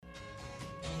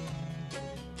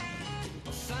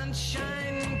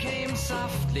Sunshine came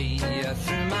softly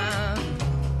through my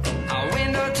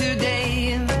window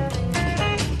today.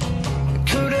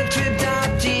 Could have tripped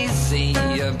out easy,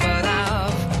 but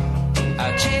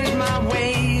I've changed my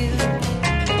way.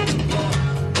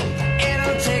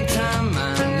 It'll take time,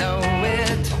 I know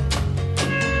it,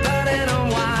 but in a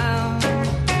while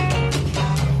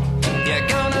you're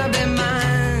gonna be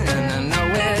mine, I know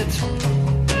it.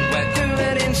 We'll do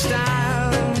it in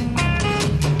style,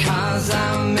 'cause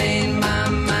I made my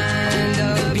mind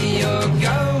up, you're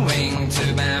going to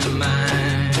be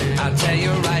mine. I'll tell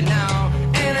you right now,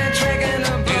 ain't a trick in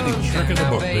the book. Trick in the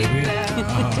book, baby.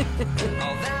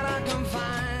 All that I can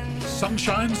find.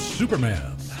 Sunshine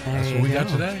Superman. That's There what we you got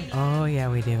go. today. Oh, yeah,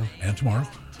 we do. And tomorrow.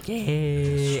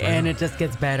 Yay. Yes, And sir. it just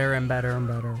gets better and better and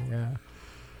better. Yeah.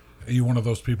 Are you one of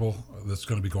those people that's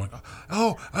going to be going,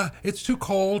 it's too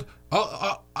cold.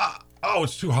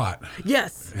 It's too hot.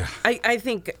 Yes. Yeah. I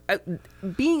think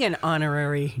being an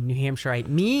honorary New Hampshireite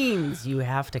means you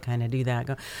have to kind of do that.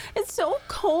 Go, it's so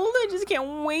cold. I just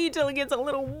can't wait till it gets a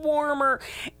little warmer.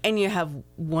 And you have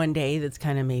one day that's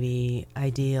kind of maybe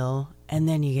ideal. And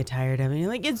then you get tired of it. And you're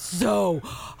like, it's so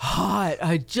hot.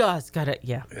 I just got to.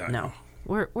 Yeah. Yeah, I No. know.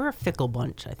 We're a fickle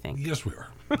bunch, I think. Yes, we are.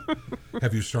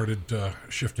 Have you started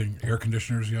shifting air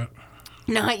conditioners yet?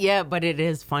 Not yet, but it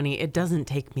is funny. It doesn't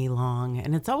take me long,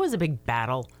 and it's always a big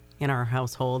battle in our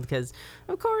household because,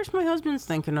 of course, my husband's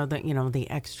thinking of the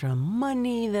extra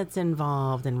money that's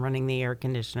involved in running the air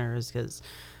conditioners. Because,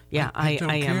 yeah, I don't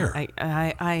care.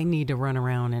 I need to run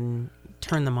around and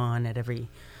turn them on at every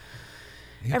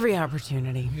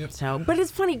opportunity. Yep. So, but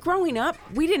it's funny. Growing up,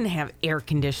 we didn't have air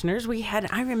conditioners.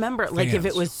 I remember, like, if it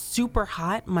Fans. was super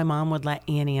hot, my mom would let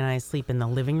Annie and I sleep in the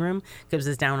living room because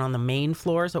it's down on the main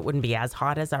floor, so it wouldn't be as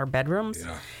hot as our bedrooms.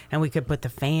 Yeah. And we could put the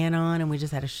fan on, and we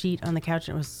just had a sheet on the couch,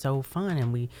 and it was so fun,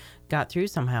 and we got through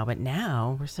somehow. But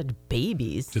now we're such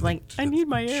babies. I need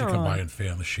my Did air she come by on. and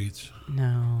fan the sheets?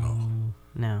 No.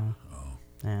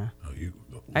 Yeah. Oh, you.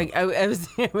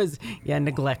 It was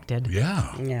neglected.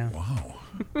 Yeah. Yeah. Wow.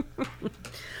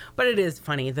 But it is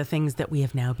funny, the things that we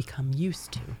have now become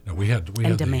used to. No, we had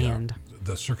demand.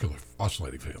 the circular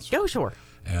oscillating fans. Oh, sure.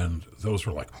 And those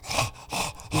were like,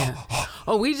 Yeah.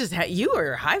 Oh, we just had, you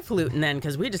were highfalutin then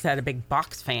because we just had a big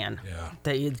box fan Yeah.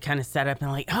 that you'd kind of set up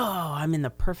and like, oh, I'm in the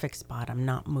perfect spot. I'm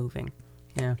not moving.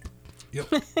 Yeah. yep.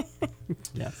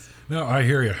 Yes. No, I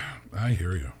hear you.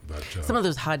 But Some of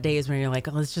those hot days where you're like,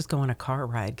 oh, let's just go on a car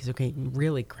ride because, okay, you can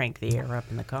really crank the air up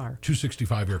in the car.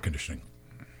 265 air conditioning.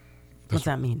 What's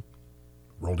that mean?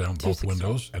 Roll down both 265.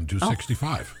 windows and do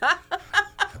 65.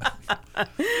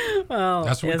 Well,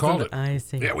 That's what we called it. I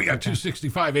see. Yeah, we got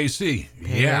 265 AC.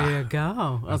 There Yeah. you go.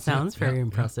 Well, That's sounds it. very Yeah,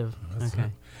 impressive. That's Okay.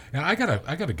 it. Yeah, I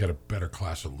gotta get a better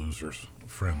class of losers,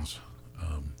 friends.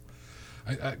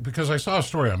 Because I saw a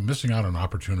story, I'm missing out on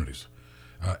opportunities.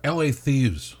 L.A.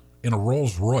 thieves in a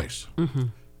Rolls Royce. Mm-hmm.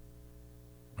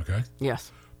 Okay.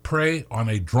 Yes. Prey on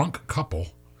a drunk couple,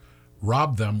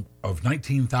 rob them of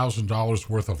 $19,000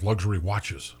 worth of luxury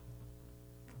watches.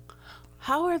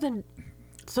 How are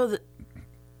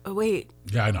wait,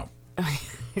 Yeah, I know.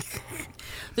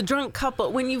 the drunk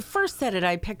couple, when you first said it,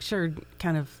 I pictured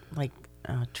kind of like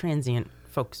transient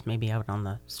folks maybe out on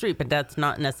the street, but that's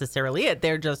not necessarily it.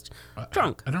 They're just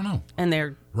drunk. I don't know. And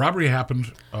they're... Robbery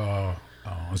happened on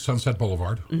Sunset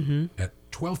Boulevard at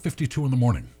 12:52 in the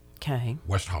morning, Okay.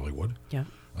 West Hollywood. Yeah.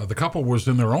 The couple was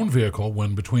in their own vehicle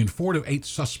when between 4 to 8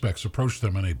 suspects approached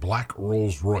them in a black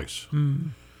Rolls Royce.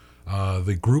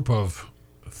 The group of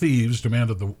thieves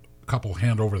demanded the couple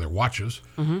hand over their watches.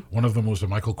 One of them was a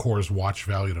Michael Kors watch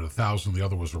valued at $1,000. The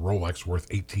other was a Rolex worth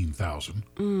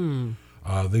 $18,000.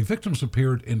 The victims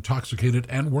appeared intoxicated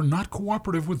and were not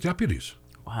cooperative with deputies.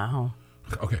 Wow.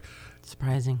 Okay.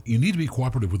 Surprising. You need to be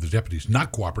cooperative with the deputies,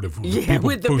 not cooperative with the Yeah, people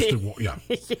with the boosted. pe- Yeah.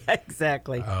 Yeah,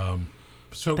 exactly.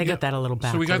 So They got that a little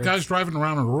So we got backwards. guys driving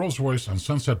around in a Rolls Royce on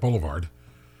Sunset Boulevard,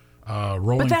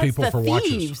 rolling but that's people the for thieves.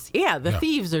 watches. Yeah, the Yeah.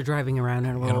 thieves are driving around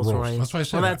in a In a Rolls Royce. That's why I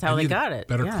said well, that's how I they need got it.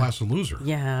 Better Yeah. class of loser.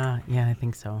 Yeah, I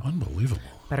think so. Unbelievable.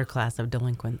 Better class of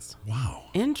delinquents. Wow.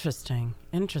 Interesting.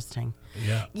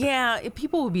 Yeah. Yeah,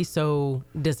 people would be so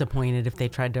disappointed if they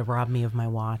tried to rob me of my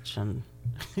watch, and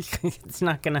it's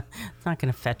not gonna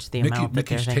fetch the amount that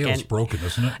Mickey's they're tail's thinking. broken,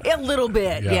 isn't it? A little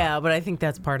bit, Yeah. yeah, but I think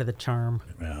that's part of the charm.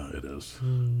 Yeah, it is.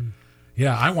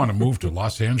 Yeah, I want to move to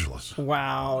Los Angeles.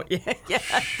 Wow. Yeah.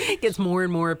 It gets more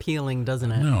and more appealing,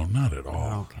 doesn't it? No, not at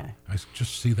all. Okay. I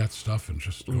just see that stuff and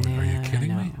just going, are you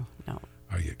kidding me? No.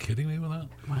 Are you kidding me with that?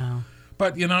 Wow.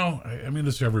 But, I mean,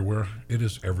 it's everywhere. It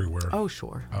is everywhere. Oh,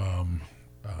 sure.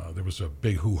 There was a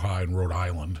big hoo-ha in Rhode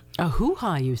Island. A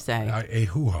hoo-ha, you say? A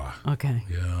hoo-ha. Okay.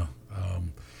 Yeah.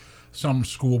 some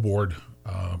school board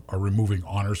are removing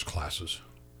honors classes.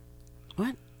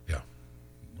 What? Yeah.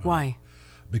 Why?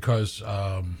 Because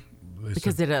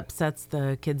Because it upsets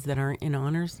the kids that aren't in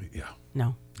honors? Yeah.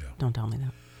 No. Yeah. Don't tell me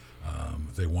that.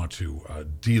 They want to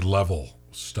de-level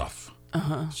stuff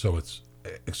so it's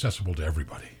accessible to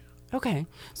everybody. Okay.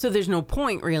 So there's no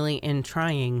point really in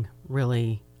trying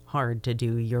really hard to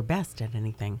do your best at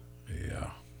anything.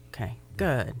 Yeah. Okay.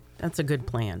 Good. That's a good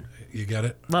plan. You get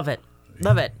it? Love it.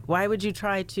 Love it. Why would you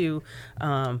try to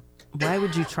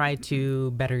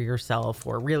better yourself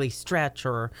or really stretch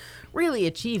or really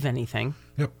achieve anything?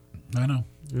 Yep. I know.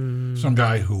 Some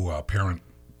guy parent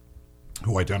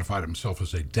who identified himself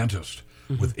as a dentist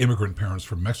with immigrant parents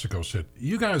from Mexico said,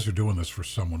 "You guys are doing this for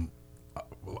someone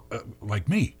like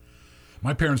me.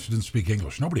 My parents didn't speak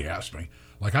English. Nobody asked me.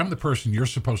 Like, I'm the person you're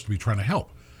supposed to be trying to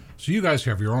help. So you guys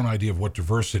have your own idea of what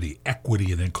diversity,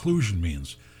 equity, and inclusion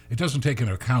means. It doesn't take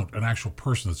into account an actual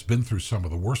person that's been through some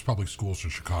of the worst public schools in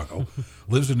Chicago,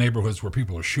 lives in neighborhoods where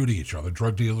people are shooting each other,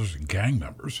 drug dealers and gang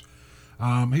members."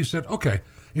 He said, okay,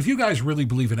 if you guys really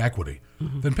believe in equity,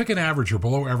 then pick an average or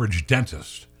below average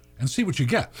dentist and see what you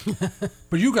get.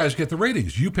 But you guys get the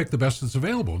ratings. You pick the best that's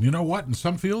available. And you know what? In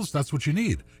some fields, that's what you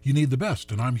need. You need the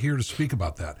best. And I'm here to speak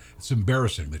about that. It's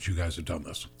embarrassing that you guys have done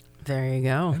this. There you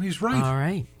go. And he's right. All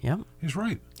right. Yep. He's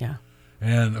right. Yeah.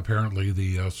 And apparently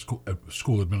the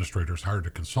school administrators hired a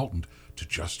consultant to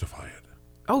justify it.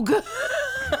 Oh, good.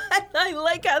 I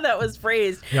like how that was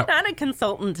phrased. Yep. Not a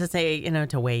consultant to say,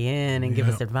 to weigh in and give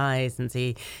us advice and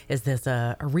see, is this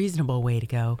a reasonable way to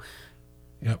go?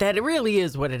 Yep. That it really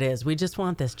is what it is. We just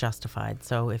want this justified.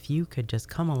 So if you could just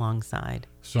come alongside.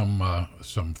 Some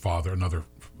father, another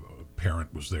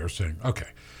parent was there saying, okay,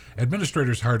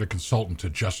 administrators hired a consultant to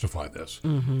justify this.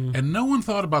 And no one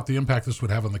thought about the impact this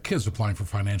would have on the kids applying for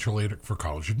financial aid for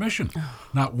college admission.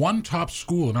 Not one top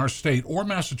school in our state or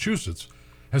Massachusetts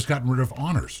has gotten rid of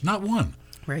honors. Not one.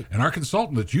 Right. And our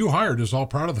consultant that you hired is all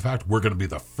proud of the fact we're going to be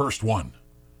the first one.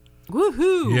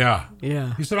 Woohoo! Yeah.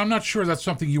 Yeah. He said, I'm not sure that's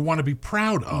something you want to be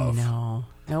proud of. No.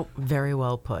 Nope. Very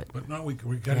well put. But no, we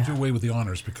got to do away with the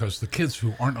honors because the kids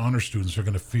who aren't honor students are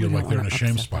going to feel like they're in a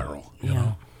shame spiral. You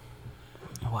know?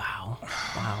 Wow.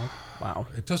 Wow.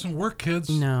 It doesn't work, kids.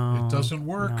 No. It doesn't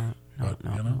work.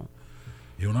 No,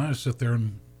 you and I sit there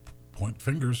and point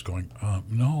fingers going,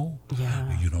 no,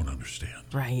 Yeah. you don't understand.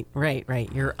 Right.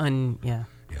 You're Yeah.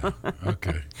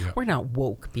 Okay. Yeah. We're not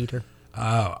woke, Peter.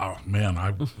 Man,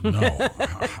 I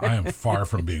am far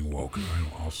from being woke.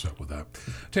 I'm all set with that.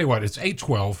 Tell you what, it's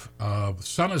 8:12. The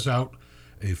sun is out.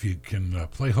 If you can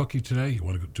play hooky today, you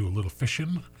want to do a little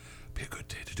fishing, be a good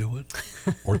day to do it.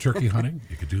 Or turkey hunting,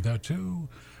 you could do that too.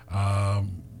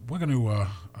 We're going to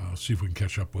see if we can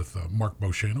catch up with Mark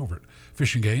Beauchesne over at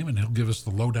Fishing Game, and he'll give us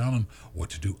the lowdown on what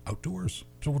to do outdoors.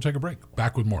 So we'll take a break.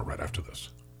 Back with more right after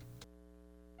this.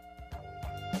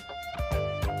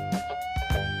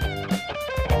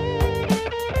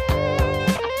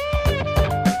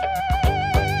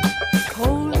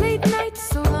 Cold late nights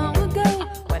so long ago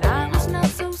when I was not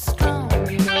so strong.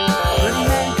 Good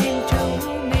man came to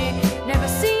me, never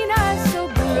seen eyes so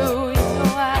blue. So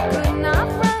I could not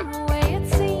run away, it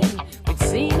seemed. We'd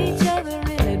seen each other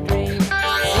in a dream.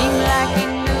 Seemed like he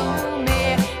knew me,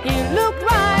 he looked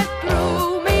right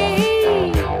through me.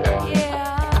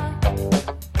 Yeah.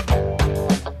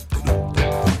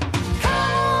 Come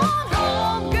on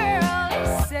home, girl,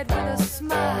 he said with a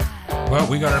smile. Well,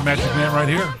 we got our magic man right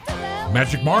here.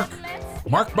 Magic Mark.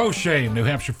 Mark Beauchesne, New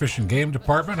Hampshire Fish and Game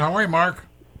Department. How are you, Mark?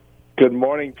 Good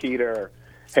morning, Peter.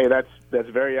 Hey, that's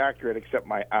very accurate, except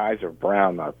my eyes are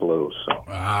brown, not blue. So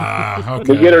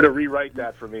Okay. we'll get her to rewrite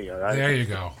that for me, all right? There you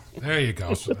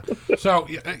go. So,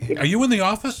 are you in the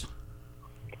office?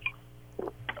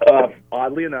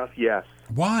 Oddly enough, yes.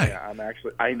 Why? Yeah, I'm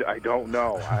actually, I don't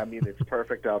know. I mean, it's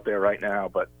perfect out there right now,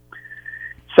 but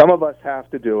some of us have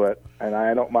to do it, and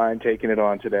I don't mind taking it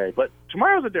on today. But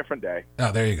tomorrow's a different day.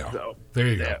 Oh, there you go. So, there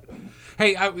you go.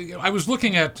 Hey, I was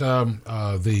looking at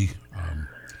the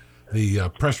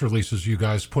press releases you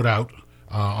guys put out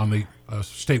on the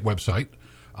state website,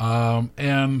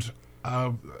 and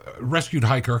rescued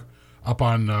hiker up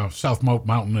on South Moat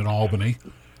Mountain in Albany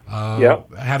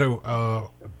had to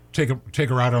take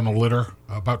her out on a litter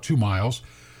about 2 miles,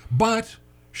 but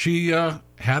she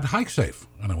had Hike Safe.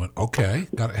 And I went, okay,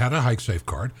 had a Hike Safe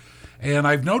card. And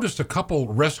I've noticed a couple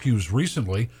rescues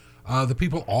recently, the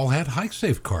people all had Hike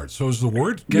Safe cards. So is the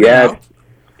word getting out?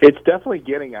 It's definitely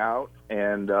getting out.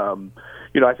 And,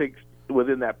 I think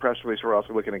within that press release, we're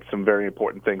also looking at some very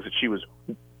important things, that she was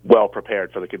well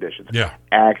prepared for the conditions. Yeah.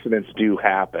 Accidents do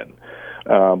happen.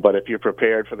 But if you're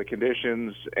prepared for the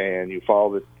conditions and you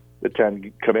follow the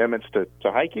 10 commandments to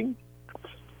hiking,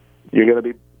 you're going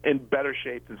to be in better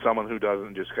shape than someone who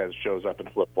doesn't, just kind of shows up in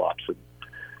flip-flops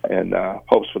and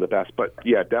hopes for the best. But,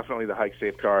 yeah, definitely the Hike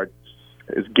Safe card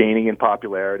is gaining in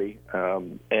popularity,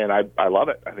 and I love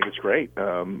it. I think it's great.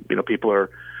 People are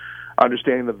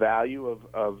understanding the value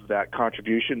of that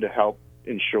contribution to help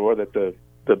ensure that the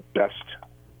best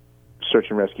search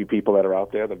and rescue people that are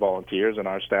out there, the volunteers and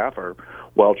our staff, are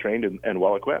well-trained and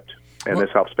well-equipped, and this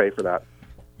helps pay for that.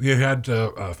 You had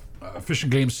Fish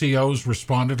and Game COs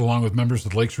responded along with members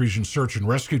of the Lakes Region Search and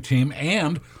Rescue Team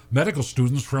and medical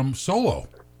students from Solo.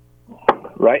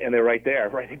 Right, and they're right there,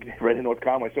 right in North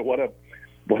Conway. So what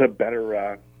a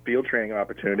better field training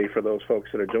opportunity for those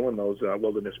folks that are doing those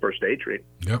wilderness first aid training,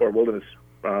 or wilderness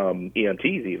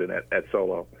EMTs even at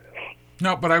Solo.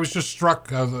 No, but I was just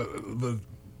struck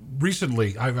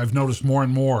recently. I've noticed more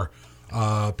and more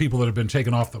people that have been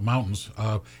taken off the mountains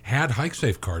had Hike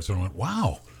Safe cards, and I went,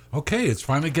 "Wow, okay, it's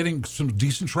finally getting some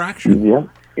decent traction." Yeah,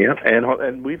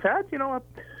 and we've had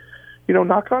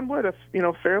knock on wood, a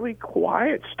fairly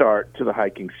quiet start to the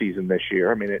hiking season this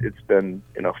year. I mean, it's been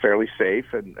fairly safe,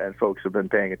 and folks have been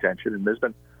paying attention, and there's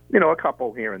been a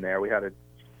couple here and there. We had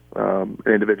an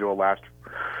individual last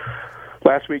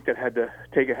week that had to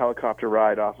take a helicopter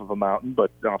ride off of a mountain,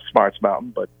 but off Smarts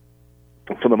Mountain. But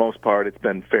for the most part, it's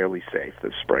been fairly safe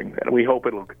this spring, and we hope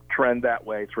it'll trend that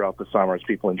way throughout the summer as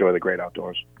people enjoy the great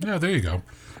outdoors. Yeah, there you go.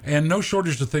 And no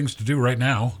shortage of things to do right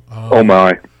now. Oh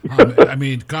my! I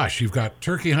mean, gosh, you've got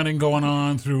turkey hunting going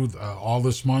on through all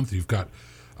this month. You've got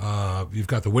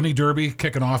the Winnie Derby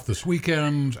kicking off this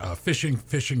weekend.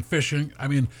 Fishing. I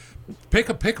mean, pick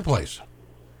a place.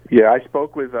 Yeah, I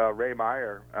spoke with Ray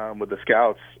Meyer with the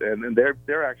Scouts, and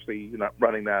they're actually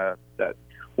running that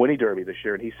Winnie Derby this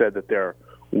year, and he said that they're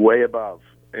way above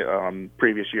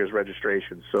previous year's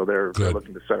registrations, so they're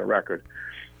looking to set a record.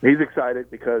 He's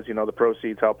excited because the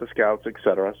proceeds help the Scouts,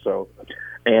 etc. So,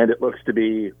 and it looks to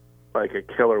be like a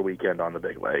killer weekend on the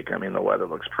Big Lake. I mean, the weather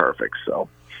looks perfect. So,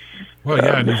 well,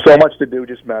 yeah, there's so much to do.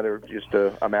 Just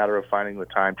a matter of finding the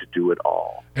time to do it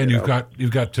all. And you've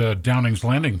got Downing's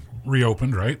Landing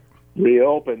reopened, right?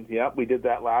 Reopened. Yep, we did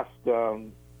that last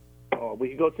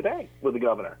week ago today with the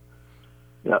governor.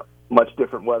 Yeah, much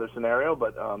different weather scenario,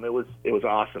 but it was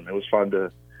awesome. It was fun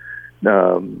to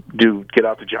get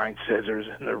out the giant scissors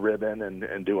and the ribbon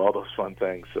and do all those fun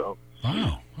things. So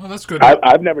wow, well, that's good.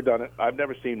 I've never done it. I've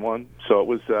never seen one, so it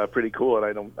was pretty cool. And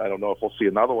I don't know if we'll see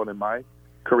another one in my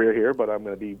career here, but I'm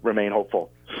going to remain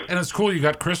hopeful. And it's cool you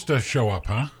got Chris to show up,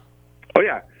 huh? Oh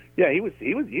yeah. Yeah, he was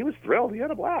thrilled. He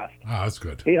had a blast. Oh, that's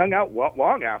good. He hung out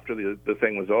long after the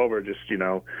thing was over, just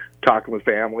talking with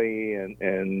family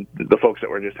and the folks that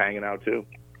were just hanging out too.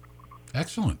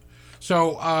 Excellent.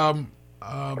 So,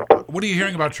 what are you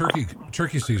hearing about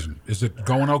turkey season? Is it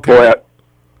going okay? Boy,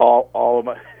 all of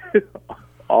my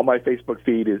all my Facebook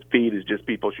feed is just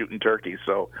people shooting turkeys.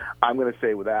 So I'm going to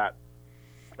say with that,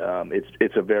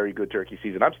 it's a very good turkey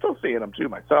season. I'm still seeing them too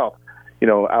myself,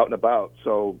 out and about.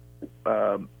 So.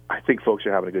 I think folks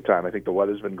are having a good time. I think the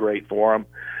weather's been great for them,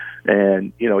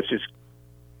 and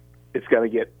it's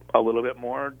going to get a little bit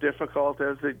more difficult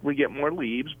as we get more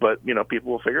leaves, but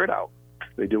people will figure it out.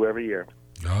 They do every year.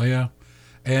 Oh yeah,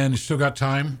 and you still got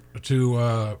time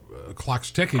to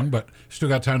clock's ticking, but still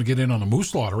got time to get in on the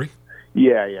moose lottery.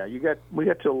 Yeah. We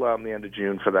got till the end of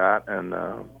June for that, and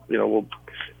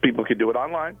people can do it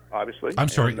online, obviously. I'm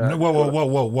sorry.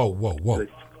 Whoa.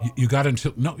 You got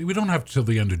until we don't have till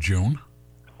the end of June.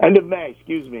 End of May,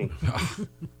 excuse me.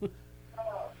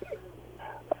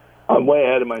 I'm way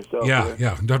ahead of myself. Yeah,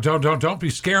 here. yeah. Don't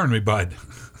be scaring me, bud.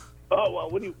 Oh well,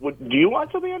 do you want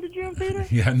till the end of June, Peter?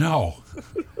 Yeah, no.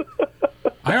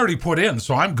 I already put in,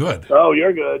 so I'm good. Oh,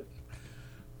 you're good.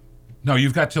 No,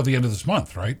 you've got till the end of this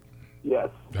month, right? Yes.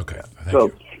 Okay. Thank so,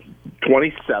 you.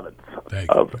 27th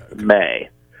of May.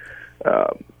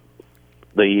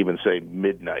 They even say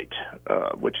midnight,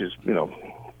 which is,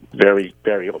 very,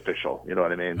 very official. You know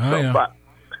what I mean? Oh, yeah. But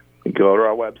you go to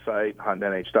our website,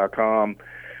 huntnh.com.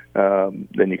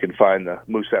 Then you can find the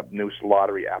Moose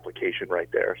Lottery application right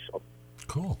there. So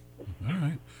cool. All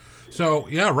right. So,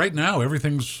 yeah, right now,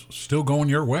 everything's still going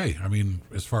your way. I mean,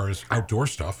 as far as outdoor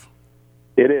stuff.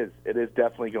 It is. It is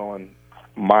definitely going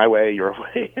my way, your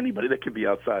way, anybody that can be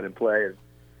outside and play. And,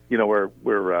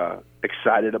 we're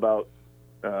excited about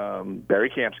berry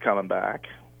camp's coming back.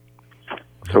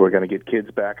 So we're going to get kids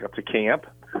back up to camp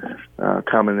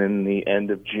coming in the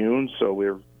end of June.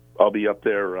 So I'll be up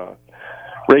there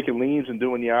raking leaves and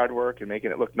doing yard work and making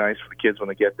it look nice for the kids when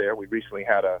they get there. We recently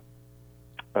had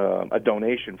a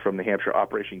donation from New Hampshire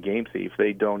Operation Game Thief.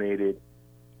 They donated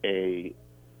a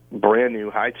brand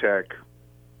new high-tech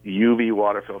UV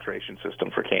water filtration system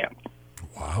for camp.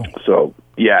 Wow. So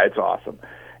yeah, it's awesome,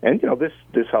 and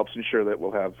this helps ensure that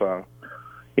we'll have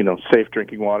safe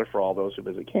drinking water for all those who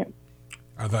visit camp.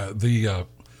 Are the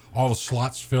all the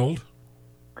slots filled?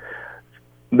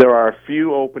 There are a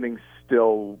few openings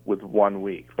still with 1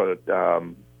 week, but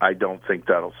I don't think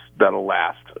that'll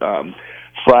last.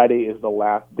 Friday is the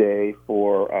last day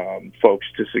for folks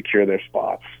to secure their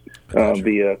spots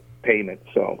via payment.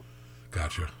 So,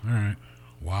 Gotcha. All right.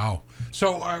 Wow.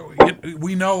 So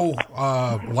we know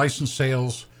license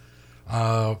sales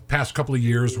past couple of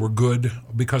years were good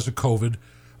because of COVID.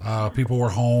 People were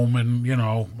home and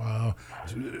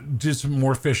did some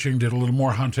more fishing, did a little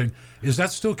more hunting. Is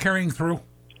that still carrying through?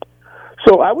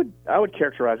 So I would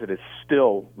characterize it as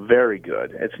still very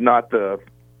good. It's not the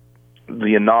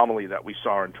anomaly that we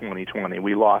saw in 2020.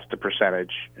 We lost a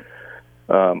percentage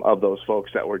of those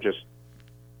folks that were just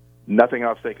nothing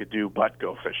else they could do but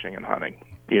go fishing and hunting.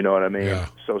 You know what I mean? Yeah.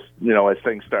 So as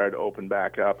things started to open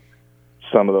back up,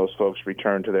 some of those folks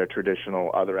returned to their traditional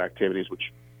other activities,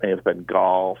 which may have been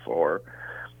golf or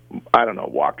I don't know,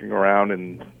 walking around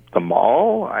in the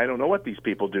mall. I don't know what these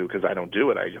people do because I don't do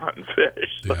it. I hunt and fish.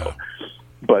 So. Yeah.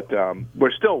 But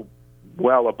we're still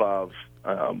well above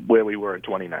where we were in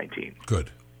 2019.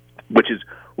 Good. Which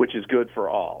is good for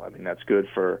all. I mean, that's good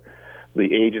for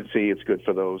the agency. It's good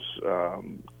for those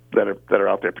that are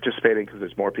out there participating because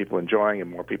there's more people enjoying and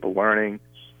more people learning,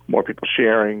 more people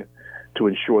sharing to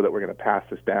ensure that we're going to pass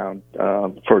this down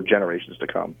for generations to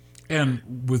come. And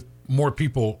with more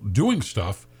people doing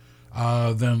stuff,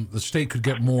 then the state could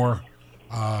get more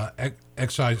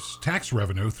excise tax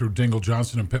revenue through Dingle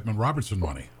Johnson and Pittman Robertson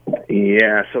money.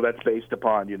 Yeah, so that's based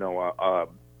upon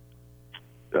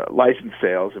license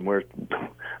sales, and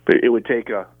it would take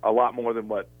a lot more than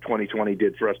what 2020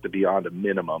 did for us to be on the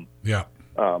minimum. Yeah.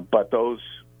 But those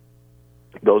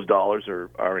dollars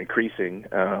are increasing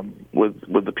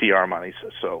with the PR money.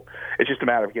 So it's just a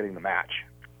matter of getting the match.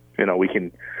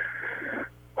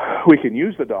 We can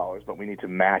use the dollars, but we need to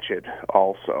match it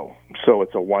also. So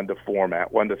it's a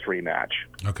 1-to-3 match.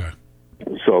 Okay.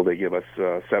 So they give us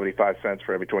 75 cents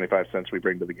for every 25 cents we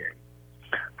bring to the game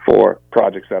for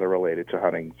projects that are related to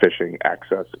hunting, fishing,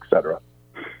 access, etc.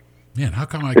 Man, how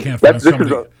come I can't find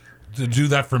somebody to do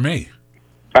that for me?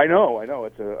 I know.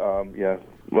 It's a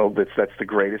Well, that's the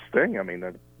greatest thing. I mean,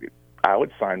 I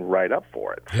would sign right up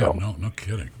for it. Yeah, so. no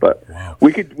kidding. But wow.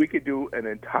 we could do an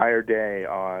entire day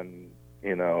on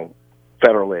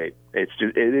federal aid. It's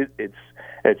just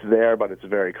it's there, but it's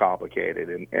very complicated,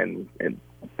 and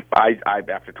I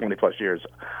after 20 plus years,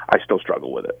 I still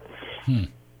struggle with it.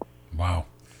 Wow.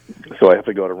 So I have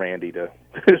to go to Randy to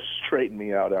straighten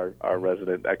me out, our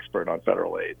resident expert on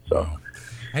federal aid. So, wow.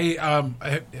 Hey,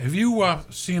 have you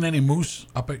seen any moose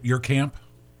up at your camp?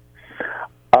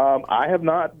 I have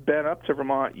not been up to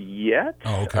Vermont yet.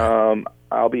 Oh, okay.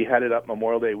 I'll be headed up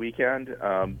Memorial Day weekend,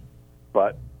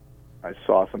 but I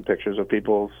saw some pictures of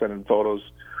people sending photos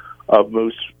of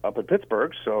moose up in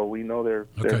Pittsburgh, so we know they're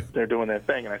doing their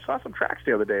thing. And I saw some tracks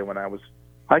the other day when I was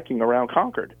hiking around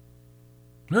Concord.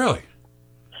 Really?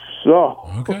 So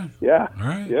okay. Yeah. All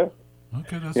right. Yeah.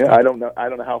 Okay. That's yeah. good. I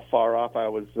don't know how far off I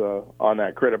was on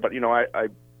that critter, but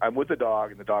I'm with the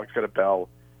dog, and the dog's got a bell,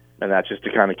 and that's just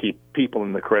to kind of keep people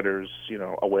and the critters,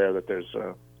 aware that there's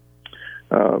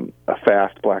a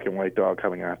fast black and white dog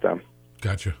coming at them.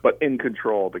 Gotcha. But in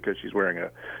control because she's wearing a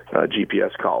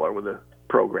GPS collar with a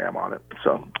program on it.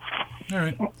 So. All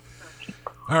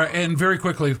right. And very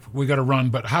quickly, we got to run.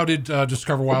 But how did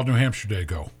Discover Wild New Hampshire Day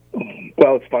go?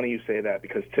 Well, it's funny you say that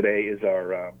because today is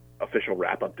our official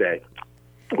wrap-up day.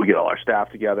 We get all our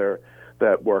staff together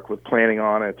that work with planning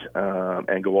on it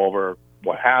and go over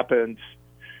what happened,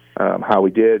 how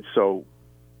we did. So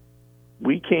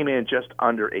we came in just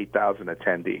under 8,000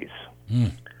 attendees.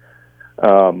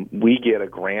 We get a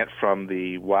grant from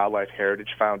the Wildlife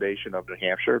Heritage Foundation of New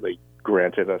Hampshire. They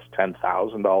granted us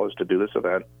 $10,000 to do this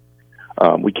event.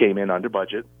 We came in under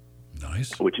budget.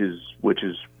 Nice. Which is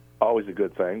always a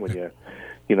good thing when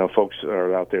folks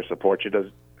are out there support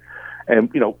you.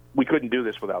 And we couldn't do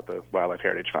this without the Wildlife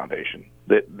Heritage Foundation.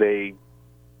 They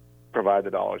provide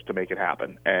the dollars to make it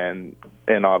happen, and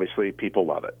obviously people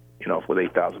love it. With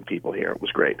 8,000 people here, it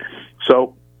was great.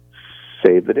 So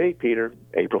save the date, Peter.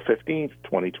 April 15th,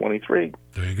 2023.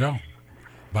 There you go.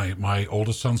 My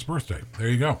oldest son's birthday. There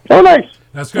you go. Oh, nice.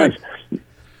 That's good. Nice.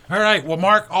 All right. Well,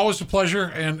 Mark, always a pleasure.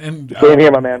 And same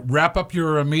here, my man. Wrap up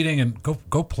your meeting and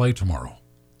go play tomorrow.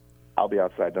 I'll be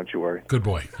outside. Don't you worry. Good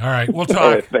boy. All right. We'll talk.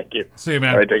 All right, thank you. See you,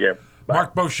 man. All right. Take care. Bye.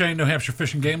 Mark Beauchesne, New Hampshire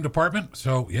Fish and Game Department.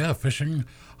 So, yeah, fishing,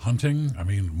 hunting,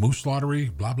 moose lottery,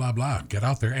 blah, blah, blah. Get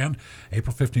out there. And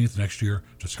April 15th next year,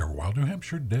 Discover Wild New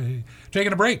Hampshire Day.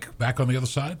 Taking a break. Back on the other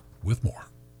side. with more.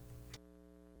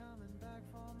 Coming back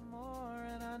for more,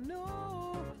 and I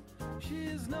know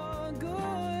she's no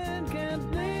good.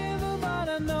 Can't leave her, but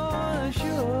I know I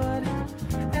should.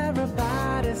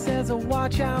 Everybody says,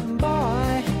 watch out,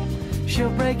 boy. She'll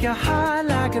break your heart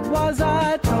like it was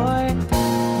a toy.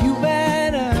 You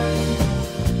better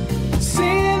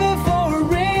save it for a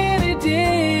rainy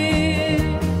day.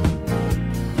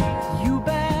 You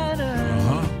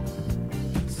better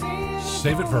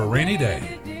Save it for a rainy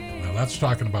day. Now that's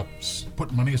talking about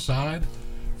putting money aside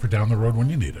for down the road when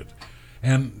you need it.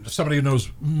 And somebody who knows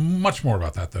much more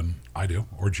about that than I do,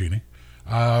 or Jeannie.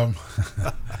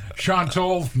 Sean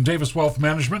Toll from Davis Wealth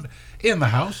Management in the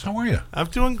house. How are you? I'm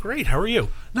doing great. How are you?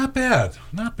 Not bad.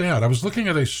 Not bad. I was looking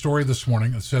at a story this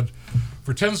morning that said,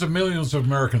 for tens of millions of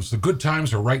Americans, the good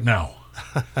times are right now.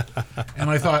 And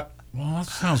I thought, well, that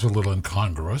sounds a little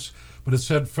incongruous. But it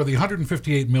said, for the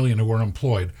 158 million who are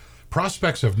employed,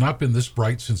 prospects have not been this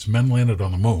bright since men landed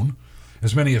on the moon.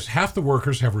 As many as half the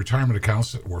workers have retirement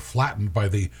accounts that were flattened by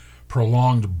the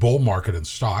prolonged bull market in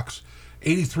stocks.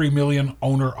 83 million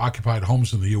owner-occupied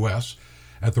homes in the U.S.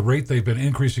 At the rate they've been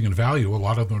increasing in value, a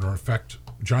lot of them are in fact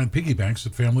giant piggy banks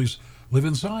that families live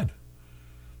inside.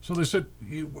 So they said,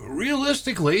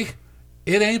 realistically,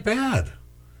 it ain't bad.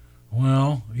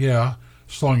 Well, yeah,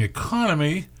 slowing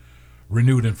economy,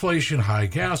 renewed inflation, high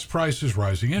gas prices,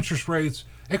 rising interest rates,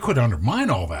 it could undermine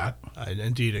all that.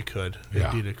 Indeed, it could.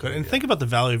 Yeah. Indeed, it could. And think about the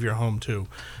value of your home too.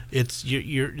 It's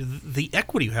the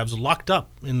equity you have is locked up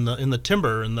in the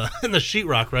timber and the in the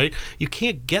sheetrock, right? You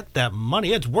can't get that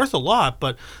money. It's worth a lot,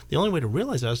 but the only way to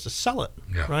realize that is to sell it,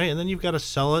 right? And then you've got to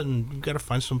sell it, and you've got to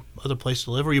find some other place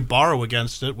to live, or you borrow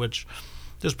against it, which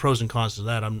there's pros and cons to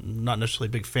that. I'm not necessarily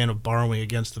a big fan of borrowing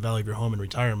against the value of your home in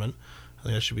retirement. I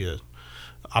think that should be an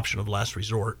option of last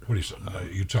resort. What are you saying?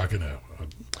 You talking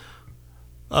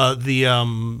Not not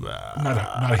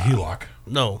a HELOC?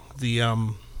 No, the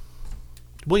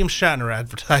William Shatner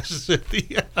advertises it.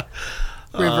 The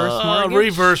Reverse mortgage?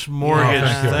 Reverse mortgage.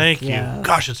 Oh, thank you. Yeah.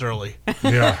 Gosh, it's early.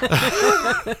 Yeah.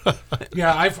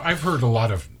 Yeah, I've heard a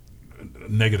lot of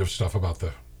negative stuff about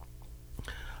the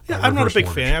I'm not a reverse big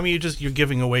mortgage. fan. I mean, you're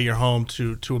giving away your home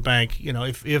to a bank. You know,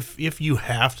 if you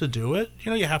have to do it,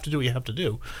 you have to do what you have to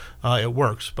do. It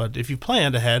works. But if you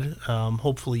planned ahead,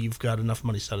 hopefully you've got enough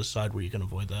money set aside where you can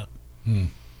avoid that. Yeah.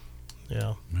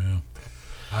 Yeah.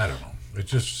 I don't know. It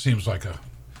just seems like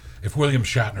if William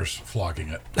Shatner's flogging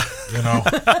it, you know.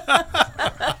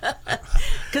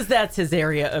 Because that's his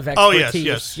area of Oh,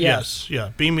 expertise. yes. Yeah.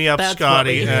 Beam me up, That's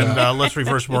Scotty, what we and let's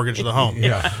reverse mortgage the home.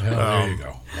 Yeah, there you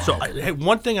go. So, hey,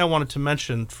 one thing I wanted to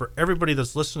mention for everybody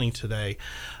that's listening today,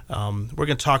 we're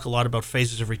going to talk a lot about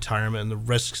phases of retirement and the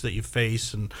risks that you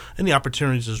face and the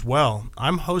opportunities as well.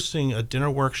 I'm hosting a dinner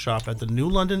workshop at the New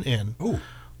London Inn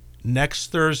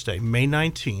next Thursday, May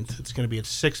 19th. It's going to be at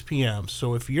 6 p.m.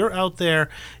 So if you're out there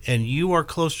and you are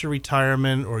close to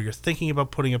retirement or you're thinking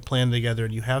about putting a plan together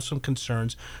and you have some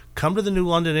concerns, come to the New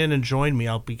London Inn and join me.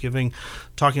 I'll be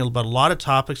talking about a lot of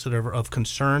topics that are of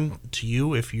concern to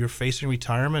you if you're facing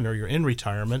retirement or you're in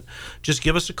retirement. Just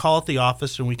give us a call at the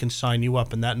office and we can sign you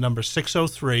up. And that number is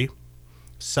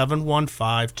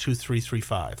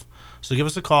 603-715-2335. So give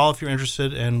us a call if you're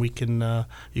interested, and we can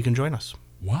you can join us.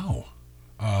 Wow.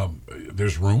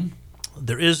 There's room?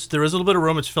 There is a little bit of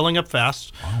room. It's filling up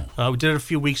fast. Wow. We did it a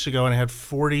few weeks ago, and I had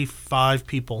 45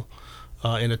 people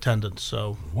in attendance.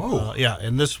 So, Whoa. yeah.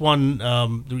 And this one,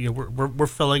 we're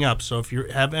filling up. So if you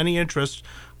have any interest,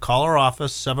 call our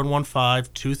office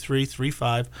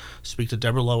 715-2335. Speak to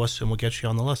Deborah Lois, and we'll get you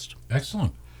on the list.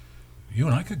 Excellent. You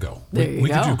and I could go. There you we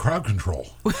could go. do crowd control.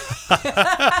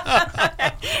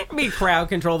 Be crowd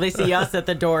control. They see us at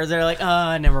the doors. They're like,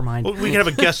 never mind. Well, we can have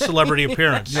a guest celebrity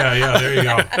appearance. Yeah, there you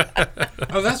go.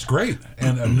 Oh, that's great.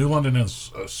 And New London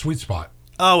Inn's a sweet spot.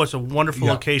 Oh, it's a wonderful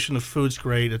Yeah. location. The food's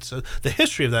great. It's the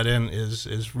history of that inn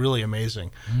is really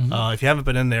amazing. Mm-hmm. If you haven't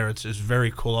been in there, it's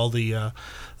very cool. All the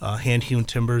hand-hewn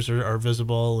timbers are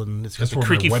visible, and it's got That's the where my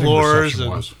creaky wedding floors. reception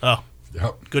And, was. oh,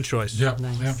 Yep. good choice. Yep.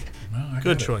 Nice. Yep. No, I Good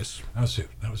get it. choice. Let's see.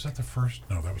 Was that the first?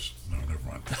 No, never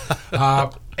mind.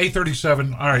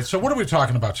 8:37. All right. So what are we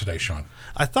talking about today, Sean?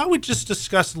 I thought we'd just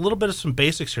discuss a little bit of some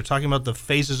basics here, talking about the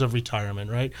phases of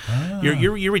retirement, right?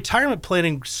 Your retirement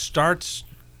planning starts,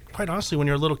 quite honestly, when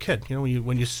you're a little kid. You know,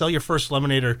 when you sell your first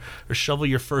lemonade or shovel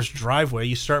your first driveway,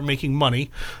 you start making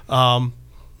money.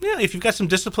 Yeah, if you've got some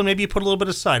discipline, maybe you put a little bit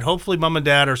aside. Hopefully, mom and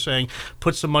dad are saying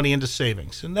put some money into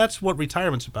savings, and that's what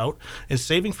retirement's about. Is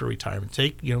saving for retirement.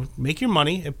 Make your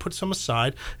money and put some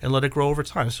aside and let it grow over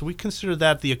time. So we consider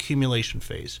that the accumulation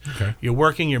phase. Okay. You're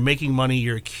working, you're making money,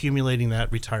 you're accumulating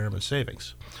that retirement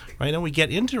savings. Right? Then we get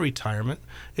into retirement,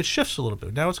 it shifts a little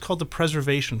bit. Now it's called the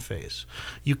preservation phase.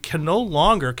 You can no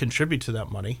longer contribute to that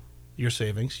money, your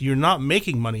savings. You're not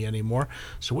making money anymore.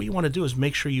 So what you want to do is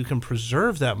make sure you can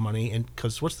preserve that money, and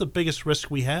because what's the biggest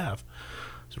risk we have?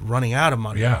 It's running out of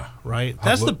money. Yeah. Right?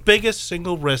 That's the biggest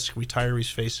single risk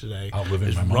retirees face today.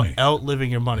 Outliving my money. Outliving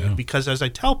your money. Yeah. Because as I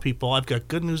tell people, I've got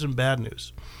good news and bad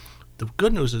news. The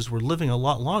good news is we're living a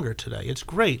lot longer today. It's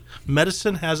great.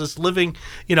 Medicine has us living,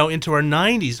 into our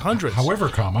 90s, hundreds. However,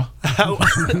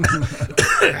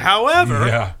 However,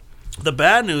 yeah. the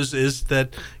bad news is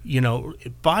that,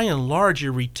 by and large,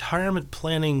 your retirement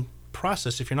planning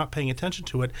process, if you're not paying attention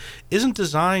to it, isn't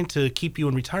designed to keep you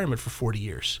in retirement for 40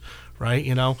 years, right?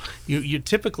 You're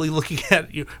typically looking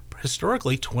at,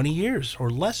 historically, 20 years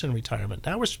or less in retirement.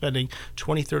 Now we're spending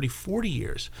 20, 30, 40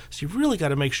 years. So you really got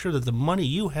to make sure that the money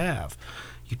you have,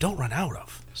 you don't run out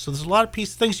of. So there's a lot of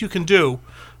things you can do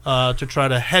to try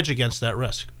to hedge against that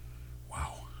risk.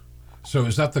 Wow. So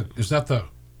is that the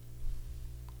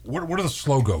what are the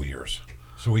slow go years?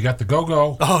 So we got the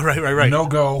go. Oh, right. No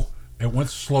go, and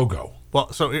what's slow go?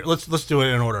 Well, so let's do it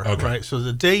in order, Okay. right? So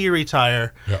the day you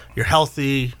retire, Yep. you're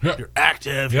healthy, Yep. you're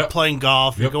active, Yep. you're playing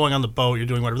golf, you're Yep. going on the boat, you're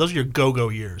doing whatever. Those are your go-go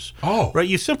years. Oh. Right?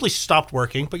 You simply stopped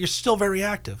working, but you're still very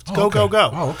active. It's Oh, go, okay. go, go.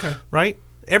 Oh, okay. Right?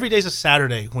 Every day's a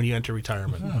Saturday when you enter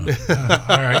retirement. All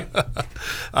right.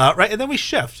 Right, and then we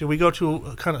shift and we go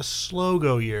to kind of slow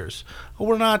go years.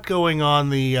 We're not going on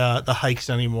the hikes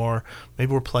anymore.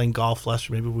 Maybe we're playing golf less,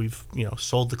 or maybe we've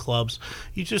sold the clubs.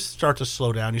 You just start to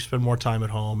slow down. You spend more time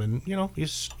at home, and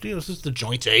this is the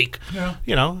joints ache. Yeah.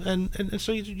 And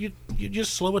so you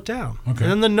just slow it down. Okay.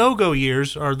 And then the no go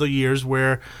years are the years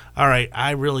where, all right,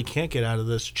 I really can't get out of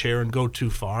this chair and go too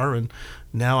far, and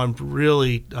now I'm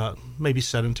really maybe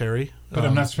sedentary. But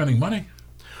I'm not spending money.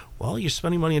 Well, you're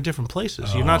spending money in different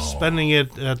places. You're not spending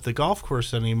it at the golf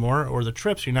course anymore or the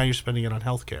trips. You're spending it on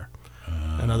healthcare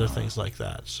and other things like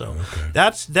that. So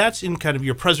that's in kind of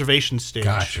your preservation stage.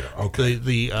 Gotcha. Okay.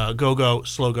 The go,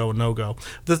 slow go, and no go.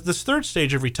 This third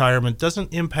stage of retirement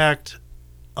doesn't impact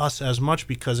us as much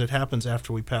because it happens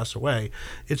after we pass away.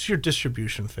 It's your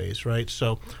distribution phase, right?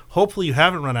 So hopefully you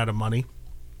haven't run out of money.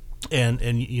 And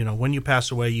when you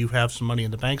pass away, you have some money in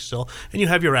the bank still, and you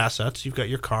have your assets. You've got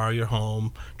your car, your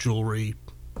home, jewelry,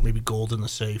 maybe gold in the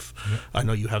safe. Yep. I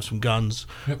know you have some guns,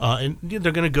 and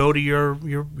they're going to go to your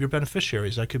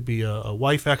beneficiaries. That could be a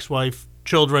wife, ex-wife,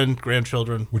 children,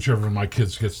 grandchildren. Whichever of my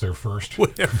kids gets there first.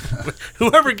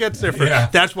 Whoever gets there first. Yeah.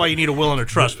 That's why you need a will and a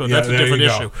trust, but that's a different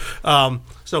issue.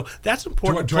 So that's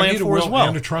important to plan for as well.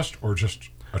 And a trust, or just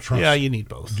a trust? Yeah, you need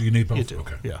both. Do you need both? You do.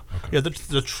 Okay. Yeah. Okay. Yeah.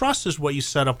 The trust is what you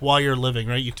set up while you're living,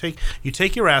 right? You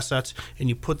take your assets and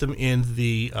you put them in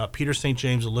the Peter St.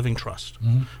 James Living Trust.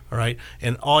 Mm-hmm. All right,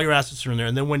 and all your assets are in there.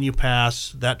 And then when you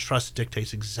pass, that trust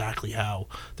dictates exactly how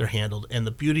they're handled. And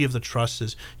the beauty of the trust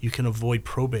is you can avoid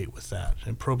probate with that.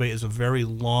 And probate is a very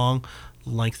long,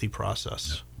 lengthy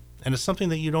process. Yeah. And it's something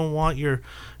that you don't want your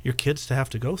kids to have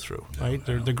to go through, right?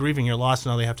 They're grieving your loss,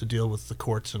 and now they have to deal with the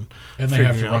courts and they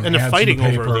have to run and they're ads fighting in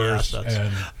the over the papers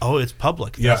assets. It's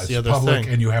public. Yeah, That's it's the other public,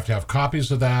 thing. and you have to have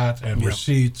copies of that and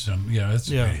receipts, and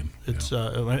it's a pain. It's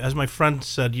as my friend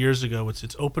said years ago,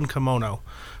 it's open kimono,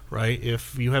 right?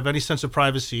 If you have any sense of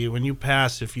privacy, when you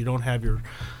pass, if you don't have your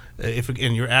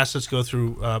your assets go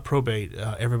through probate,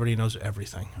 everybody knows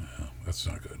everything. Yeah, that's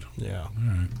not good. Yeah. All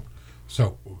right.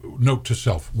 So, note to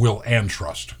self: will and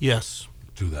trust. Yes.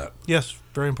 Do that. Yes,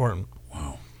 very important.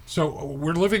 Wow. So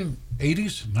we're living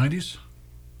 80s, 90s?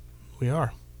 We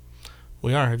are.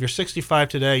 If you're 65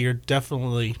 today, you're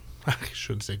definitely, I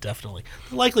shouldn't say definitely,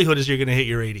 the likelihood is you're going to hit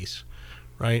your 80s,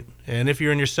 right? And if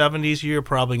you're in your 70s, you're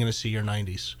probably going to see your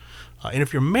 90s. And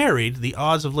if you're married, the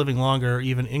odds of living longer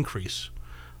even increase.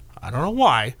 I don't know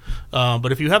why,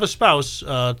 but if you have a spouse,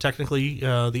 technically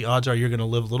the odds are you're going to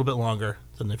live a little bit longer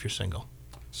than if you're single.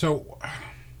 So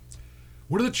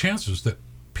what are the chances that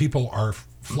people are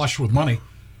flush with money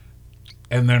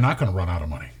and they're not going to run out of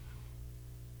money?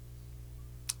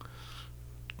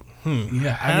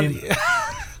 Yeah,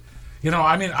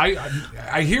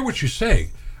 I hear what you say.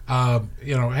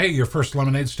 Hey, your first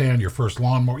lemonade stand, your first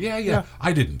lawnmower. Yeah.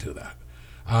 I didn't do that.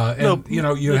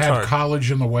 You had hard. college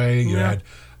in the way. You had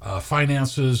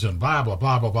finances and blah, blah,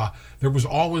 blah, blah, blah. There was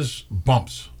always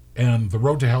bumps, and the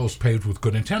road to hell is paved with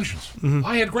good intentions. Mm-hmm.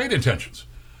 I had great intentions.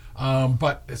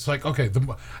 But it's like, okay,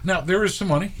 now there is some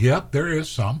money. Yep, there is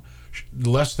some.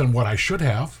 less than what I should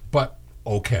have, but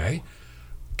okay.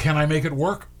 Can I make it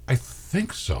work? I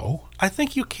think so. I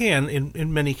think you can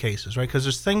in many cases, right? Because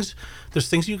there's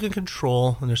things you can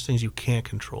control and there's things you can't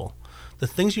control. The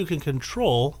things you can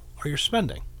control are your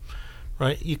spending,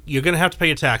 right? You're going to have to pay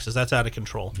your taxes. That's out of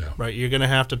control, right? You're going to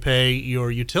have to pay your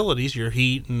utilities, your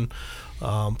heat and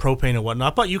propane and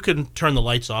whatnot. But you can turn the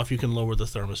lights off. You can lower the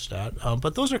thermostat.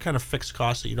 But those are kind of fixed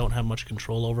costs that you don't have much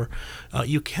control over.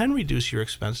 You can reduce your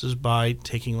expenses by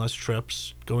taking less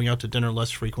trips, going out to dinner less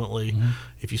frequently.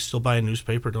 If you still buy a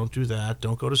newspaper, don't do that.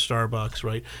 Don't go to Starbucks,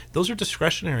 right? Those are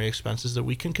discretionary expenses that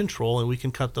we can control, and we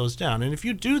can cut those down. And if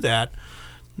you do that,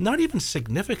 not even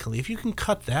significantly, if you can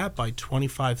cut that by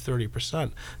 25,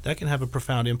 30%, that can have a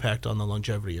profound impact on the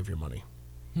longevity of your money.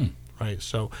 Right?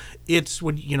 So it's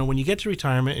when you get to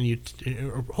retirement, and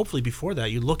or hopefully before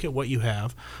that, you look at what you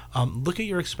have, look at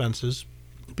your expenses,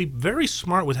 be very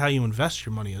smart with how you invest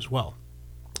your money as well.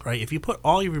 Right? If you put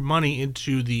all of your money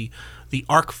into the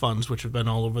ARC funds, which have been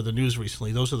all over the news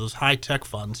recently, those are those high-tech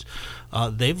funds,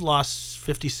 they've lost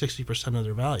 50, 60% of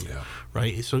their value,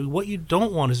 right? So what you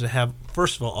don't want is to have,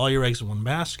 first of all your eggs in one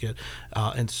basket,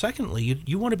 and secondly,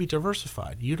 you want to be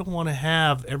diversified. You don't want to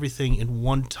have everything in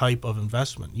one type of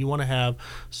investment. You want to have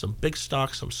some big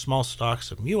stocks, some small stocks,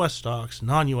 some U.S. stocks,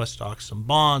 non-U.S. stocks, some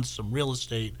bonds, some real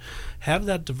estate. Have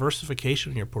that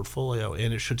diversification in your portfolio,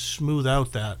 and it should smooth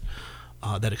out that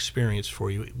experience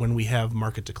for you when we have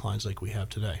market declines like we have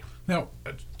today. Now,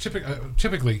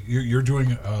 typically, you're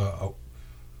doing a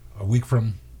week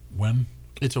from when?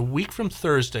 It's a week from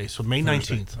Thursday, so May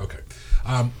 19th. Okay.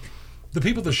 The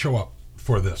people that show up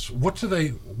for this, what are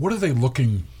they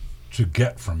looking to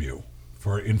get from you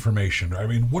for information? I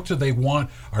mean, what do they want?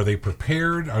 Are they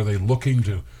prepared? Are they looking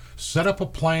to set up a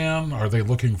plan? Are they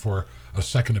looking for a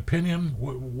second opinion?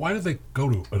 Why do they go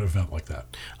to an event like that?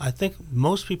 I think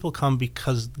most people come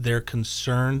because they're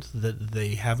concerned that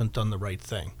they haven't done the right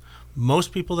thing.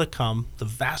 Most people that come, the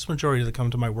vast majority that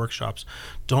come to my workshops,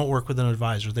 don't work with an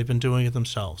advisor. They've been doing it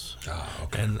themselves.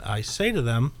 Okay. And I say to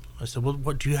them, I said, well,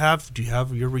 what do you have? Do you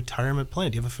have your retirement plan?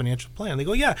 Do you have a financial plan? They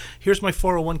go, yeah, here's my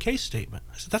 401k statement.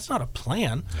 I said, that's not a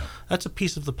plan. Yeah. That's a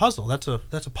piece of the puzzle. That's a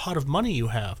pot of money you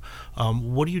have.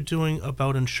 What are you doing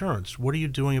about insurance? What are you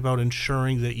doing about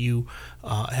ensuring that you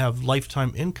have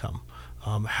lifetime income?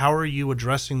 How are you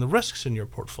addressing the risks in your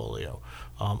portfolio?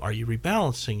 Are you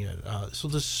rebalancing it? So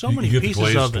there's so many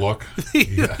pieces of it. Look.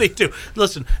 They do.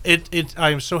 Listen,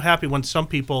 I am so happy when some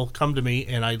people come to me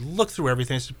and I look through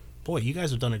everything. I say, boy, you guys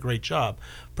have done a great job.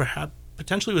 Perhaps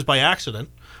potentially it was by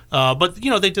accident, but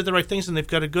they did the right things, and they've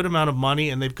got a good amount of money,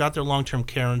 and they've got their long-term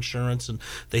care insurance, and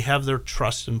they have their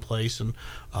trust in place, and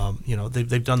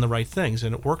they've done the right things,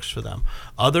 and it works for them.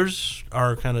 Others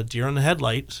are kind of deer in the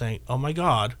headlight, saying, "Oh my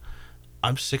God,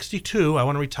 I'm 62. I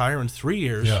want to retire in 3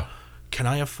 years. Yeah. Can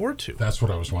I afford to?" That's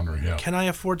what I was wondering. Yeah. Can I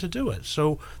afford to do it?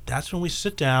 So that's when we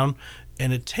sit down.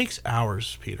 And it takes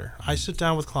hours, Peter. I sit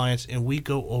down with clients and we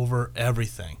go over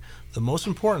everything. The most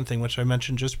important thing, which I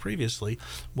mentioned just previously,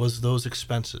 was those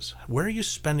expenses. Where are you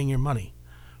spending your money,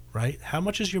 right? How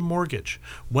much is your mortgage?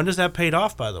 When is that paid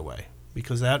off, by the way?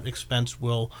 Because that expense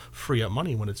will free up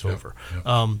money when it's over. Yep.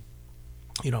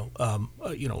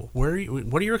 What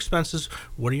are your expenses?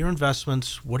 What are your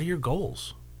investments? What are your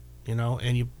goals?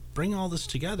 And you bring all this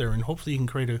together, and hopefully you can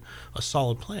create a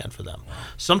solid plan for them.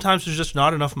 Sometimes there's just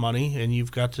not enough money, and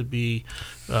you've got to be,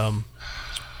 not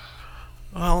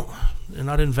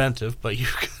inventive, but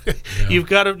you've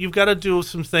got to do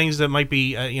some things that might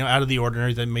be out of the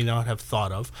ordinary that may not have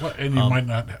thought of. Well, and you might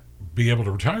not be able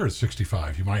to retire at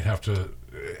 65. You might have to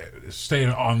stay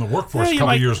on the workforce a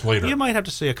couple years later. You might have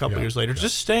to stay a couple years later.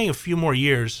 Just staying a few more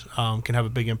years can have a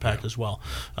big impact as well,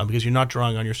 because you're not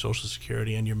drawing on your Social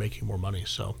Security and you're making more money.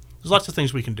 So there's lots of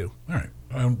things we can do. All right.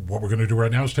 What we're going to do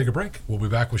right now is take a break. We'll be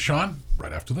back with Sean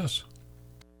right after this.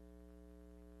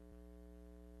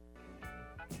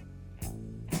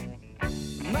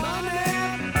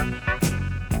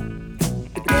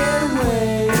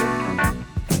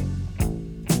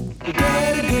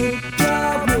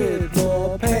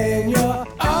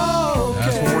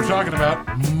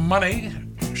 About money.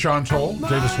 Sean Toll,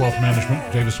 Davis Wealth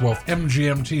Management,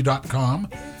 DavisWealthMGMT.com,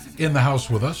 in the house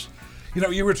with us.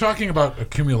 You were talking about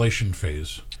accumulation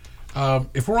phase.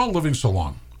 If we're all living so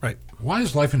long, right? Why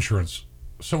is life insurance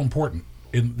so important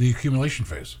in the accumulation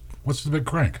phase? What's the big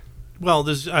crank? Well,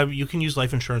 there's you can use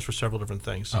life insurance for several different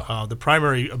things. The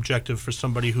primary objective for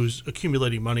somebody who's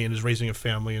accumulating money and is raising a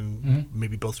family, and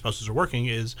maybe both spouses are working,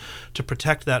 is to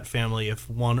protect that family if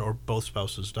one or both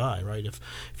spouses die. Right? If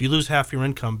you lose half your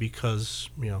income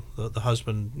because the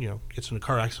husband gets in a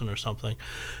car accident or something,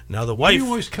 now the wife. You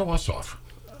always kill us off.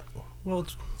 Well,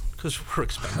 it's Because we're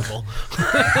expendable.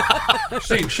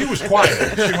 See, she was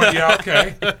quiet. She went, yeah,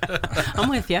 okay. I'm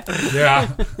with you.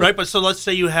 Yeah. Right, but so let's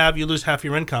say you lose half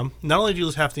your income. Not only do you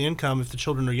lose half the income, if the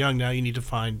children are young, now you need to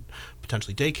find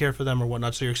potentially daycare for them or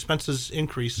whatnot. So your expenses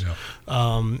increase,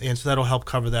 and so that'll help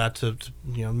cover that to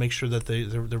make sure that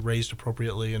they're raised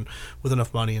appropriately and with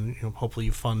enough money, and hopefully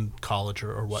you fund college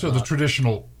or whatnot. So the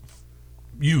traditional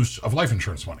use of life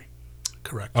insurance money.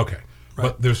 Correct. Okay,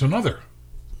 but there's another.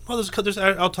 Well,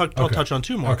 I'll touch on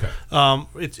two more. Okay.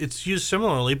 It's used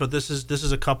similarly, but this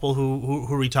is a couple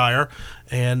who retire,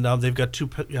 and they've got two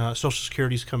Social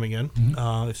Securities coming in.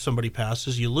 If somebody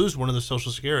passes, you lose one of the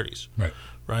Social Securities. Right.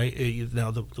 Right.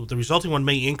 Now the resulting one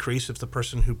may increase if the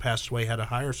person who passed away had a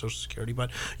higher Social Security,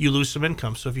 but you lose some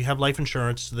income. So if you have life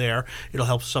insurance there, it'll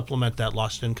help supplement that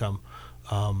lost income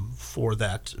for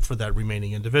that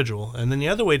remaining individual. And then the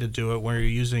other way to do it, where you're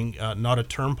using not a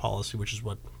term policy, which is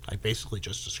what I basically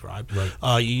just described,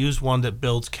 you use one that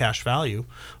builds cash value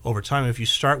over time. If you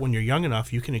start when you're young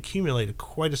enough, you can accumulate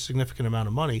quite a significant amount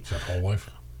of money. Is that whole life?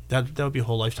 That would be a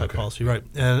whole life type policy, right?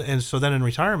 And so then in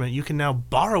retirement, you can now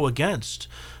borrow against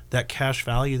that cash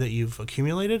value that you've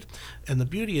accumulated. And the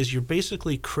beauty is you're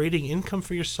basically creating income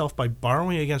for yourself by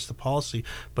borrowing against the policy,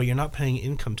 but you're not paying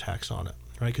income tax on it,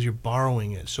 right? Because you're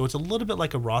borrowing it. So it's a little bit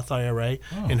like a Roth IRA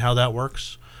in how that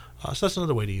works. So that's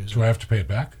another way to use it. Do I have to pay it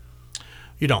back?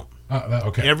 You don't.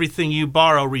 Okay. Everything you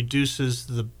borrow reduces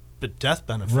the death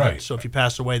benefit. Right. So if you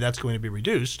pass away, that's going to be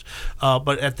reduced.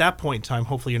 But at that point in time,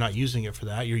 hopefully you're not using it for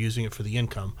that. You're using it for the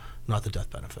income, not the death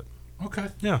benefit. Okay.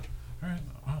 Yeah. All right.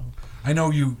 I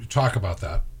know you talk about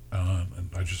that,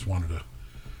 and I just wanted to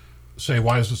say,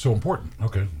 why is it so important?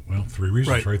 Okay. Well, 3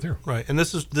 reasons right there. Right. And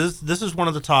this is one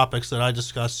of the topics that I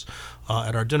discuss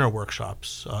at our dinner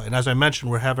workshops. And as I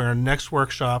mentioned, we're having our next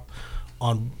workshop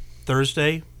on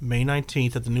Thursday, May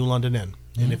 19th at the New London Inn.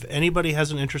 And if anybody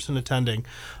has an interest in attending,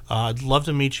 I'd love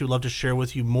to meet you, love to share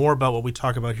with you more about what we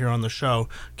talk about here on the show.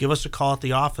 Give us a call at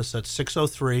the office at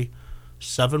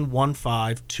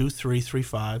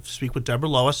 603-715-2335. Speak with Deborah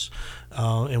Lois,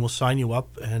 and we'll sign you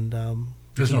up. And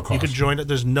there's no cost. You can join it.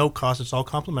 There's no cost. It's all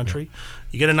complimentary. Yeah.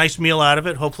 You get a nice meal out of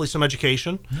it, hopefully some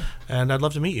education, and I'd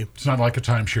love to meet you. It's not like a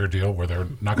timeshare deal where they're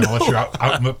not going to let you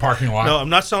out in the parking lot. No, I'm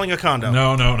not selling a condo.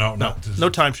 No. No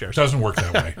timeshares. It doesn't work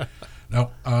that way. No.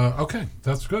 Okay,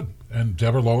 that's good. And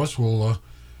Deborah Lois will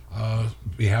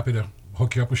be happy to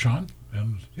hook you up with Sean.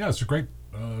 And yeah, it's a great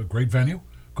venue,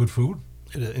 good food.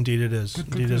 Indeed it is.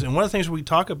 Indeed it is. And one of the things we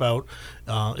talk about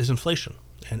is inflation.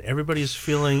 And everybody is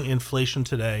feeling inflation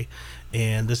today.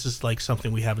 And this is like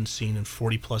something we haven't seen in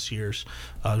 40 plus years.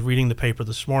 Reading the paper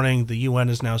this morning, the UN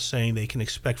is now saying they can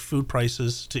expect food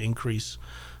prices to increase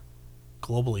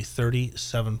globally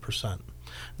 37%.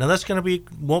 Now that's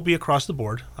won't be across the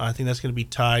board. I think that's going to be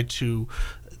tied to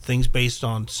things based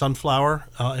on sunflower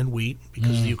and wheat,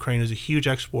 because the Ukraine is a huge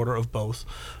exporter of both.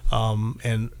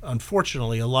 And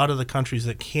unfortunately, a lot of the countries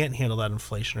that can't handle that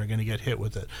inflation are going to get hit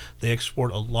with it. They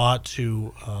export a lot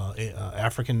to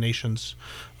African nations,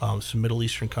 some Middle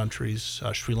Eastern countries.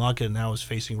 Sri Lanka now is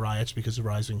facing riots because of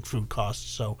rising food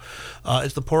costs. So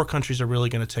it's the poor countries are really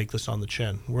going to take this on the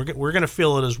chin. We're going to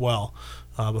feel it as well,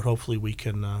 but hopefully we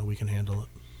can handle it.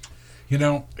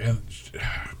 And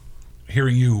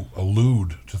hearing you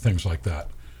allude to things like that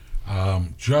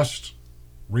just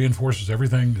reinforces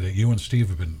everything that you and Steve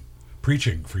have been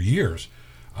preaching for years.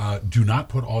 Do not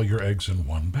put all your eggs in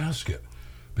one basket,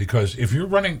 because if you're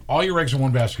running all your eggs in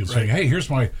one basket, saying, "Hey, here's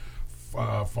my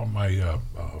from my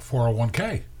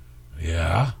 401k,"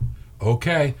 yeah,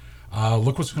 okay,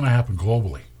 look what's going to happen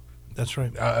globally. That's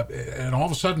right. And all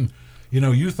of a sudden,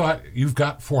 you thought you've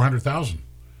got 400,000.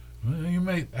 You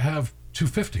may have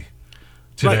 250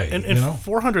 today. Right. And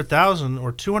 400,000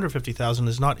 or 250,000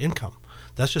 is not income.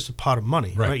 That's just a pot of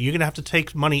money, right? You're going to have to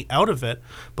take money out of it.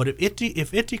 But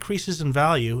if it decreases in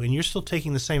value and you're still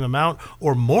taking the same amount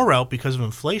or more out because of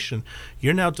inflation,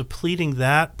 you're now depleting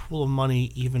that pool of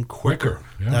money even quicker.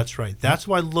 Yeah. That's right. That's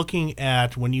why looking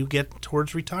at, when you get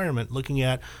towards retirement, looking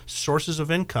at sources of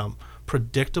income,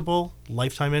 predictable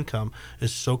lifetime income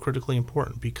is so critically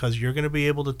important, because you're going to be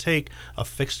able to take a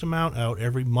fixed amount out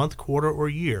every month, quarter, or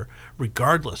year,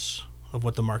 regardless of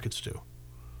what the markets do.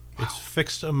 It's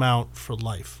fixed amount for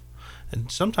life.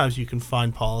 And sometimes you can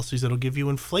find policies that'll give you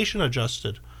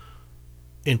inflation-adjusted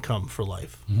income for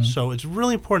life. So it's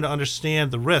really important to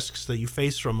understand the risks that you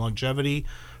face from longevity,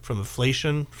 from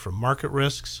inflation, from market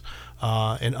risks,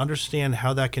 and understand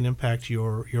how that can impact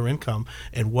your income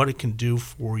and what it can do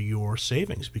for your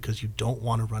savings, because you don't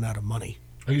want to run out of money.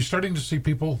 Are you starting to see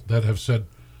people that have said,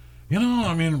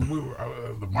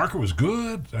 the market was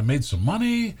good, I made some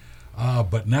money,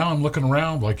 But now I'm looking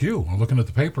around like you. I'm looking at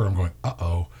the paper. I'm going,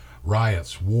 uh-oh,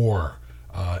 riots, war,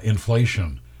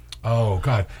 inflation. Oh,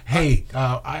 God. Hey,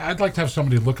 I'd like to have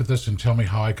somebody look at this and tell me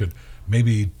how I could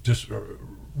maybe just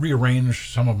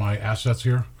rearrange some of my assets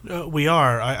here. We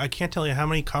are. I can't tell you how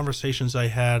many conversations I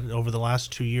had over the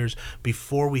last 2 years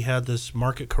before we had this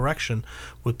market correction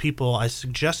with people. I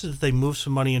suggested that they move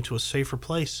some money into a safer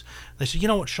place. They said, you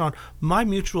know what, Sean, my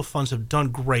mutual funds have done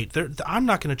great. I'm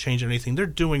not going to change anything. They're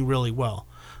doing really well.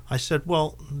 I said,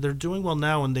 well, they're doing well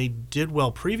now and they did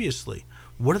well previously.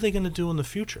 What are they going to do in the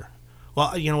future?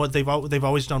 Well, you know what, they've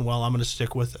always done well. I'm going to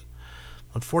stick with it.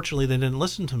 Unfortunately, they didn't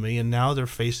listen to me, and now they're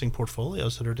facing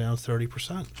portfolios that are down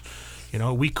 30%. You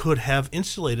know, we could have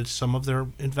insulated some of their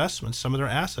investments, some of their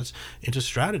assets, into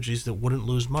strategies that wouldn't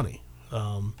lose money.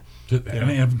 Did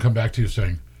any of them come back to you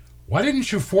saying, why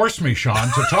didn't you force me, Sean,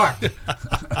 to talk?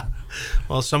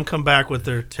 Well, some come back with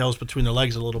their tails between their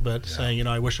legs a little bit, saying, you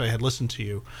know, I wish I had listened to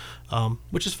you,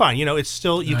 which is fine. You know, it's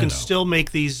still, you can still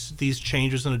make these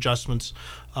changes and adjustments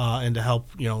and to help,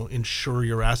 you know, insure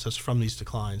your assets from these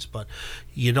declines. But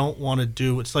you don't want to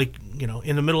do, it's like, you know,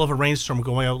 in the middle of a rainstorm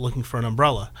going out looking for an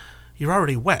umbrella. You're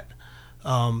already wet.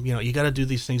 You know, you got to do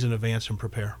these things in advance and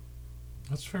prepare.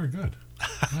 That's very good.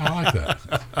 I like that.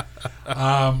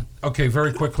 Okay,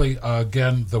 very quickly,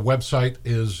 again, the website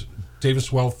is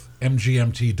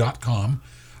daviswealthmgmt.com.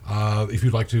 If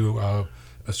you'd like to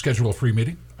schedule a free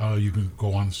meeting, you can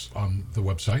go on the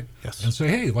website and say,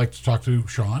 hey, I'd like to talk to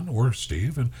Sean or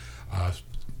Steve, and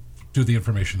do the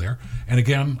information there. And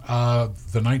again,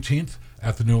 the 19th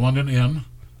at the New London Inn,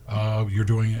 you're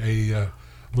doing a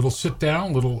little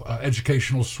sit-down, little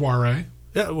educational soiree.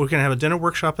 Yeah, we're going to have a dinner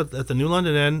workshop at the New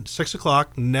London Inn, 6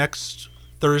 o'clock next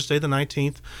Thursday, the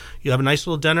 19th. You have a nice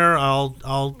little dinner.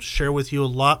 I'll share with you a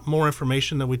lot more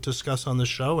information that we discuss on this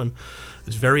show, and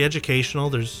it's very educational.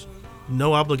 There's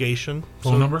no obligation.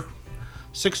 Phone number?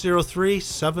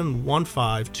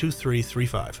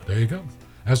 603-715-2335. There you go.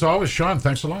 As always, Sean,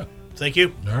 thanks a lot. Thank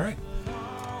you. All right.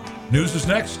 News is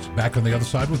next. Back on the other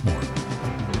side with more.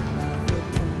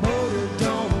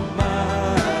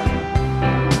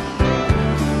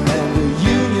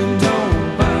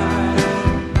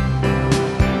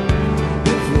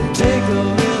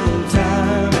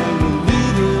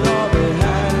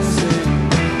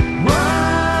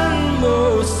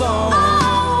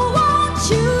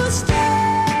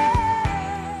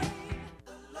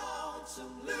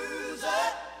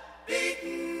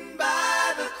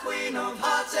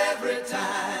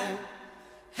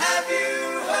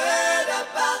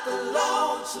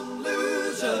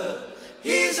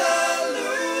 He's a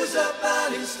loser,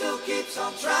 but he still keeps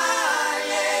on trying.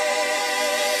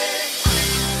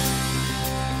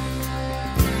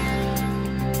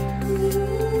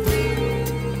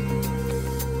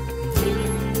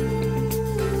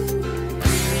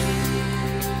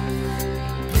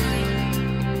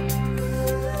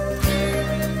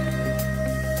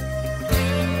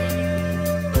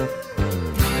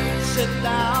 Sit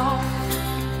down,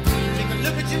 take a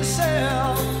look at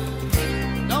yourself.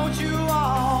 Don't you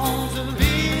want to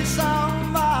be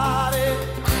somebody?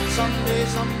 Someday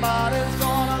somebody's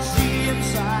gonna see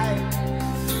inside.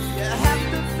 You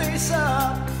have to face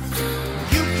up.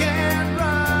 You can't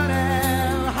run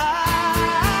and hide.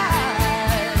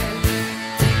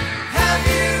 Have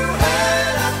you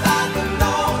heard about the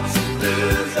lonesome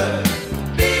loser,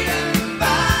 beaten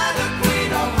by the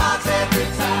queen of hearts every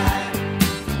time?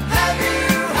 Have you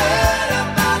heard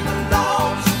about the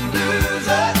lonesome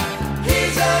loser?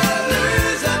 He's a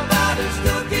loser, but he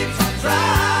still keeps on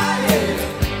trying.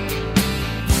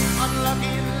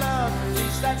 Unlucky in love, at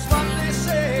least that's what they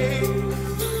say.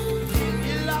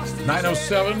 He lost his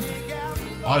 907,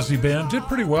 Aussie band, did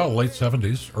pretty well, late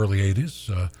 70s, early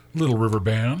 80s. Little River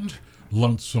Band,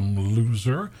 Lonesome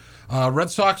Loser.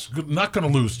 Red Sox not going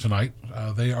to lose tonight.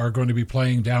 They are going to be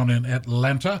playing down in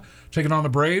Atlanta, taking on the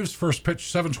Braves. First pitch,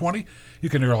 7:20. You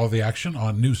can hear all the action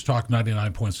on News Talk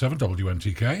 99.7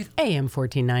 WNTK. AM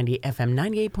 1490, FM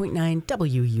 98.9,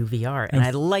 WUVR. And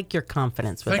I like your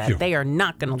confidence with Thank that. you. They are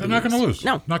not going to lose. They're not going to lose.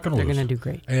 No, not going to lose. They're going to do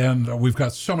great. And we've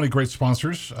got so many great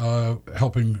sponsors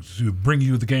helping to bring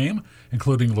you the game,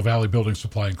 including La Valley Building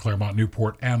Supply in Claremont,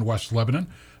 Newport, and West Lebanon,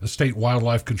 Estate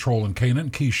Wildlife Control in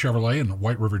Canaan, Key Chevrolet in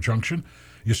White River Junction,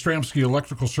 Yastramski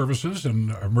Electrical Services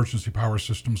and Emergency Power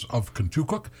Systems of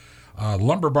Kentucook,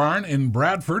 Lumber Barn in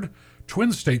Bradford,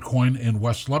 Twin State Coin in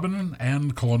West Lebanon,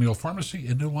 and Colonial Pharmacy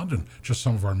in New London. Just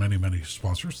some of our many, many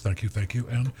sponsors. Thank you,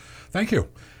 and thank you.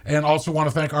 And also want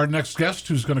to thank our next guest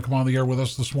who's going to come on the air with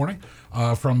us this morning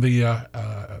from the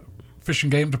Fish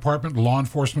and Game Department, Law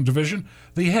Enforcement Division,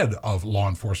 the head of law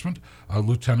enforcement,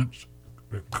 Lieutenant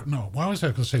no, why was I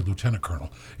going to say Lieutenant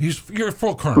Colonel? You're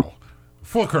full Colonel.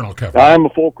 Full Colonel Kevin. I'm a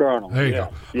full colonel. There you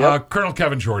yes. go. Yep. Colonel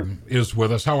Kevin Jordan is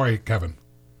with us. How are you, Kevin?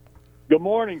 Good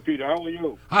morning, Peter. How are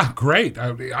you? Great.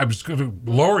 I was going to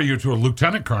lower you to a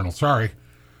lieutenant colonel. Sorry.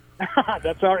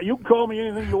 That's all right. You can call me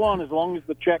anything you want as long as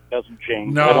the check doesn't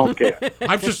change. No. I don't care.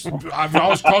 I've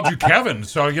always called you Kevin,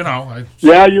 so you know.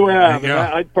 Yeah, you have.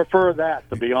 Yeah. I'd prefer that,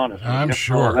 to be honest. I'm with you.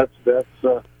 sure.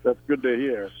 That's good to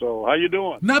hear. So, how you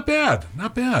doing? Not bad.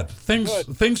 Not bad.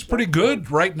 Things pretty good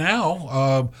right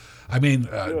now.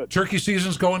 Good. Turkey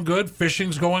season's going good.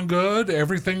 Fishing's going good.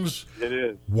 Everything's It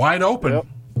is. wide open. Yep.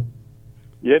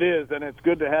 It is, and it's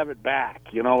good to have it back.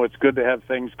 You know, it's good to have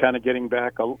things kind of getting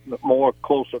back more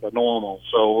closer to normal.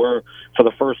 So we're, for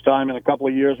the first time in a couple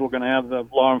of years, we're going to have the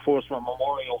law enforcement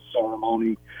memorial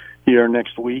ceremony here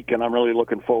next week, and I'm really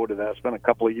looking forward to that. It's been a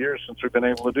couple of years since we've been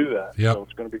able to do that. Yep. So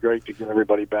it's going to be great to get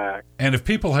everybody back. And if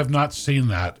people have not seen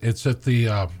that, it's at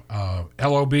the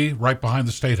LOB right behind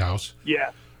the State House.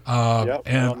 Yes.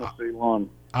 And on the state lawn.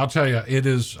 I'll tell you,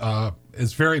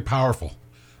 it's very powerful.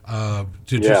 To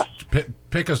Yeah. just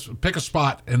pick a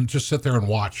spot and just sit there and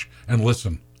watch and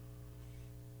listen.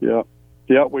 Yeah.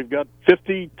 Yeah, we've got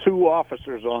 52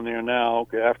 officers on there now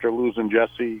after losing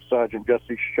Sergeant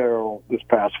Jesse Sherrill this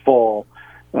past fall.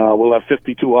 We'll have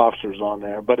 52 officers on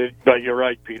there. But you're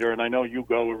right, Peter, and I know you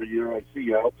go every year. I see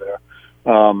you out there.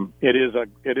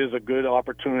 It is a good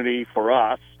opportunity for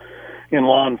us in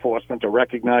law enforcement to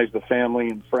recognize the family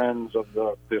and friends of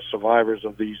the survivors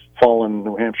of these fallen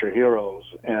New Hampshire heroes,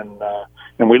 and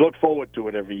we look forward to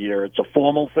it every year. It's a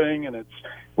formal thing, and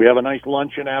we have a nice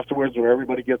luncheon afterwards where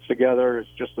everybody gets together.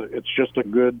 It's just a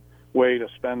good way to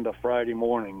spend a Friday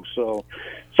morning. So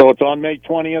it's on May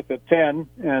 20th at 10,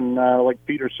 and like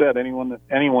Peter said,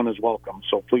 anyone is welcome.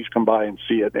 So please come by and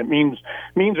see it. It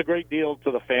means a great deal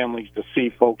to the families to see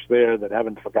folks there that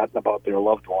haven't forgotten about their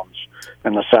loved ones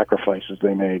and the sacrifices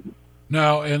they made.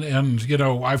 No, and you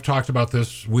know, I've talked about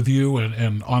this with you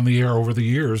and on the air over the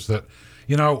years that,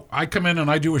 you know, I come in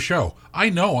and I do a show. I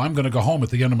know I'm going to go home at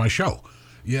the end of my show.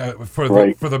 Yeah, for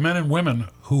the men and women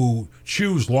who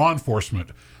choose law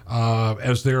enforcement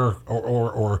as their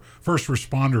or first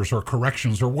responders or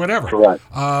corrections or whatever.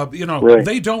 Correct.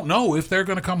 They don't know if they're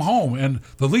going to come home, and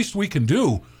the least we can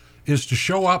do is to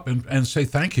show up and say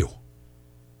thank you.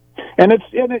 And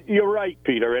you're right,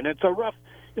 Peter. And it's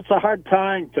a hard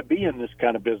time to be in this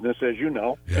kind of business, as you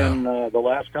know. Yeah. And the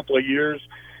last couple of years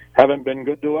haven't been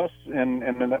good to us, and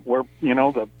we're, you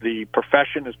know, the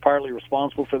profession is partly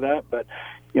responsible for that. But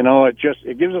you know, it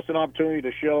gives us an opportunity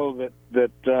to show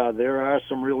that there are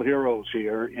some real heroes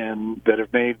here, and that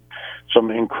have made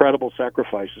some incredible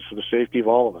sacrifices for the safety of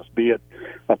all of us, be it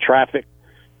a traffic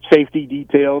safety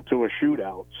detail to a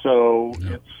shootout. So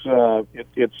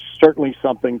it's certainly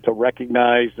something to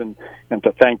recognize and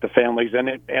to thank the families.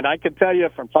 And I can tell you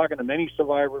from talking to many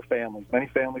survivor families, many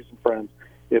families and friends,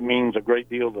 it means a great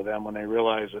deal to them when they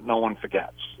realize that no one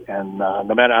forgets. And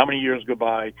no matter how many years go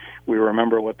by, we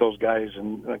remember what those guys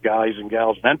and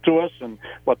gals meant to us and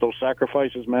what those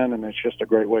sacrifices meant, and it's just a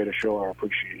great way to show our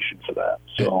appreciation for that.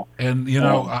 So, and you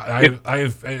know, I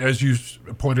have, as you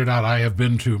pointed out, I have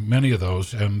been to many of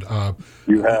those, and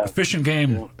you have. Fish and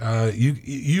Game.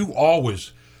 You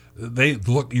always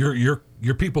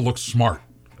your people look smart.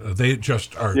 They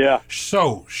just are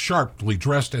so sharply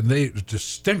dressed, and they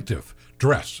distinctive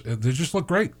dress. They just look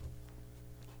great.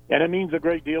 And it means a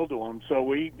great deal to them. So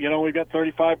we've got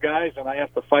 35 guys, and I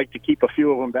have to fight to keep a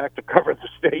few of them back to cover the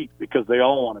state because they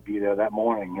all want to be there that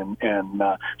morning. And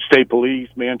state police,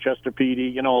 Manchester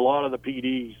PD, you know, a lot of the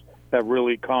PDs have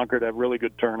really conquered, have really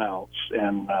good turnouts,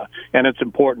 and it's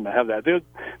important to have that. The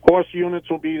horse units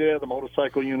will be there, the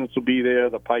motorcycle units will be there,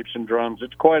 the pipes and drums.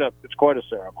 It's quite a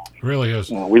ceremony. It really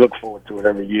is. We look forward to it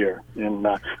every year, and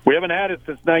we haven't had it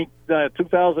since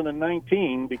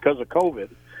 2019 because of COVID.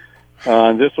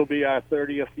 This will be our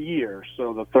 30th year,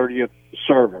 so the 30th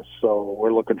service. So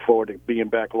we're looking forward to being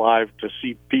back live to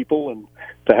see people and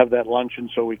to have that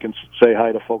luncheon so we can say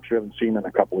hi to folks we haven't seen in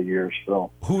a couple of years. So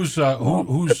who's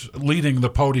leading the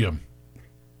podium?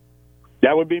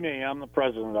 That would be me. I'm the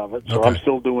president of it, so okay. I'm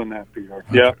still doing that, Peter.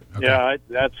 Okay.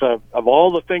 That's of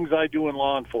all the things I do in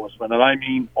law enforcement, and I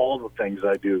mean all the things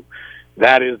I do.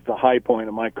 That is the high point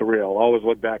of my career. I'll always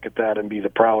look back at that and be the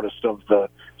proudest of the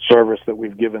service that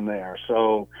we've given there.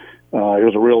 So it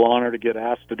was a real honor to get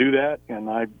asked to do that, and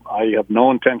I have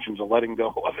no intentions of letting go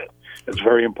of it. It's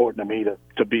very important to me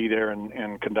to be there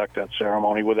and conduct that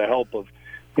ceremony with the help of,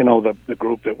 you know, the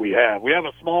group that we have. We have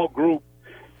a small group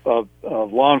of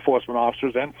law enforcement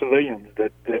officers and civilians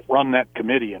that run that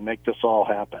committee and make this all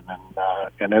happen.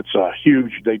 And it's a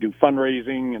huge. They do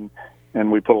fundraising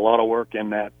and we put a lot of work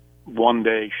in that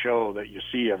one-day show that you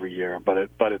see every year. But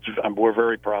we're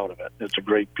very proud of it. It's a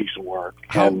great piece of work.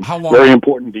 How long? Very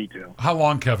important detail. How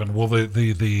long, Kevin, will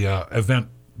the event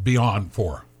be on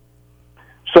for?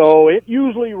 So it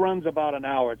usually runs about an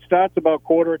hour. It starts about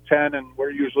 9:45, and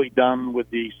we're usually done with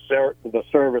the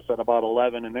service at about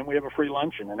 11, and then we have a free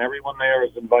luncheon, and everyone there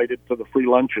is invited to the free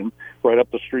luncheon right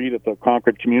up the street at the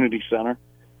Concord Community Center.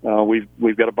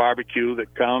 We've got a barbecue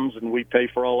that comes, and we pay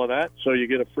for all of that, so you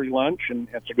get a free lunch, and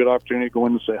it's a good opportunity to go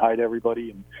in and say hi to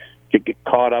everybody and get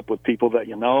caught up with people that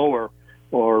you know,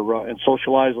 and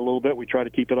socialize a little bit. We try to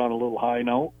keep it on a little high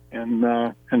note,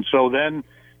 and so then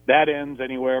that ends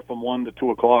anywhere from 1 to 2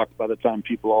 o'clock by the time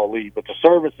people all leave. But the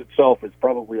service itself is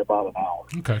probably about an hour.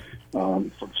 Okay.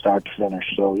 From start to finish.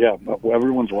 So yeah,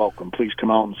 everyone's welcome. Please come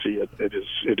out and see it. It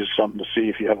is something to see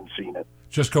if you haven't seen it.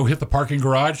 Just go hit the parking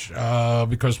garage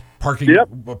because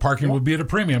parking would be at a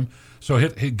premium. So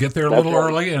get there a little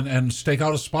early and stake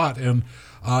out a spot. And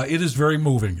it is very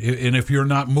moving. And if you're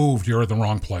not moved, you're at the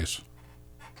wrong place.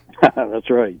 That's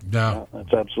right. Yeah.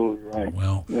 That's absolutely right.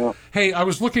 Well, yeah. Hey, I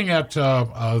was looking at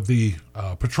the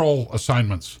patrol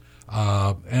assignments,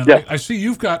 and yes. I see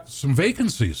you've got some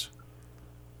vacancies.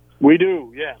 We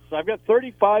do, yes. I've got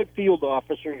 35 field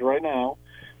officers right now.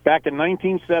 Back in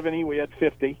 1970, we had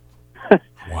 50.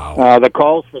 Wow. The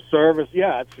calls for service,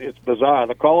 it's bizarre.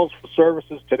 The calls for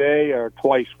services today are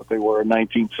twice what they were in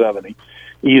 1970,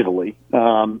 easily.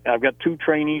 I've got 2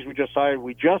 trainees we just hired.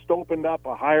 We just opened up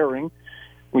a hiring.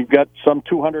 We've got some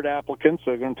 200 applicants.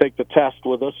 They're going to take the test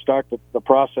with us, start the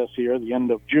process here at the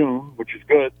end of June, which is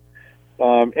good.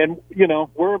 And,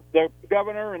 the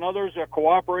governor and others are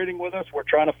cooperating with us. We're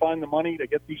trying to find the money to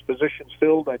get these positions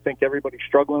filled. I think everybody's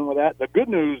struggling with that. The good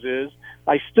news is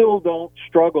I still don't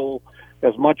struggle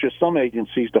as much as some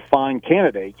agencies to find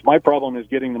candidates. My problem is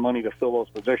getting the money to fill those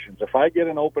positions. If I get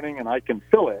an opening and I can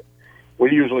fill it,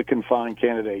 we usually can find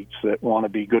candidates that want to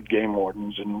be good game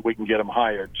wardens, and we can get them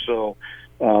hired. So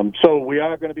we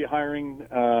are going to be hiring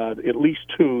at least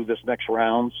 2 this next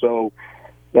round. So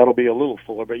that'll be a little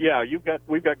fuller. But yeah,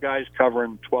 we've got guys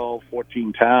covering 12,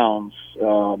 14 towns.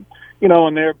 And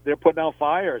they're putting out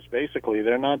fires. Basically,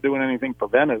 they're not doing anything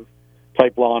preventive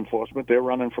type law enforcement. They're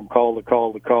running from call to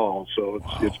call to call. So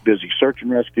it's busy. Search and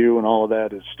rescue and all of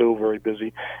that is still very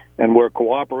busy. And we're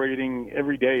cooperating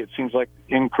every day. It seems like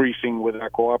increasing with our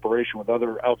cooperation with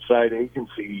other outside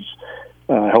agencies,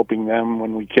 helping them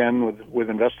when we can with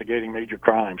investigating major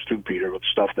crimes too, Peter, with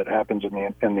stuff that happens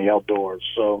in the outdoors.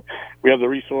 So we have the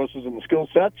resources and the skill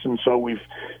sets, and so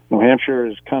New Hampshire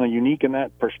is kind of unique in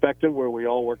that perspective where we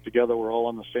all work together. We're all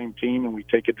on the same team, and we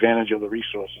take advantage of the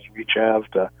resources we each have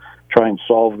to try and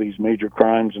solve these major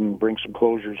crimes and bring some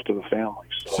closures to the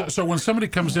families. So when somebody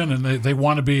comes in and they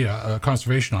want to be a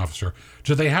conservation officer,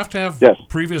 do they have to have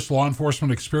previous law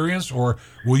enforcement experience, or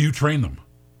will you train them?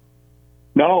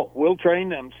 No, we'll train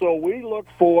them. So we look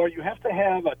for, you have to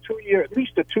have at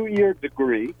least a 2-year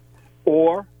degree,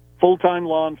 or full-time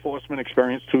law enforcement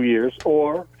experience, 2 years,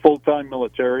 or full-time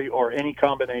military, or any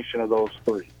combination of those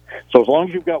 3. So as long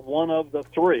as you've got one of the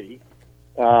 3,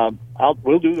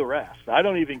 we'll do the rest. I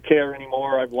don't even care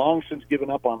anymore. I've long since given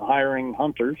up on hiring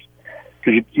hunters,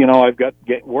 because I've got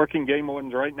working game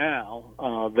wardens right now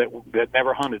that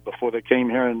never hunted before they came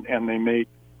here, and they made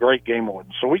great game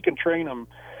wardens. So we can train them.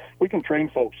 We can train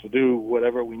folks to do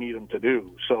whatever we need them to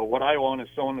do. So what I want is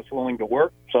someone that's willing to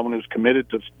work, someone who's committed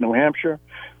to New Hampshire,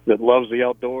 that loves the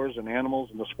outdoors and animals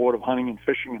and the sport of hunting and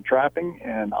fishing and trapping,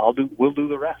 and we'll do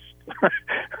the rest.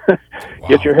 Wow.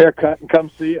 Get your hair cut and come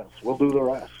see us. We'll do the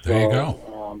rest. There you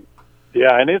go.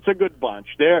 And it's a good bunch.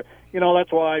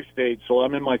 That's why I've stayed. So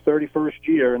I'm in my 31st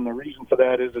year, and the reason for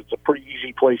that is it's a pretty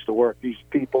easy place to work. These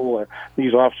people,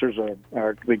 these officers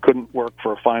they couldn't work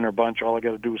for a finer bunch. All I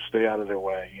got to do is stay out of their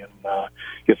way, and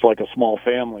it's like a small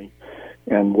family,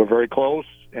 and we're very close,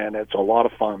 and it's a lot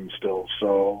of fun still.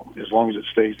 So as long as it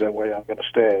stays that way, I'm going to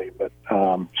stay. But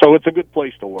so it's a good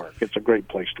place to work. It's a great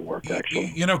place to work,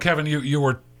 actually. Kevin, you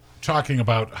were talking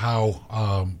about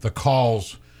how the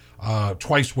calls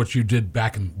twice what you did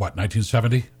back in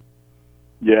 1970.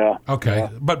 Yeah. Okay. Yeah.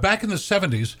 But back in the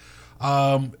 70s,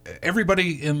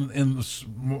 everybody in the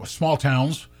small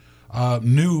towns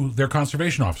knew their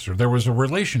conservation officer. There was a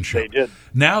relationship. They did.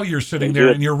 Now you're sitting there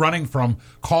and you're running from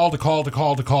call to call to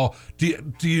call to call. Do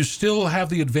you still have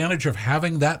the advantage of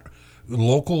having that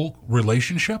local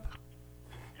relationship?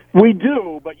 We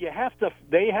do, but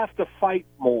they have to fight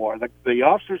more. The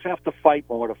officers have to fight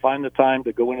more to find the time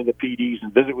to go into the PDs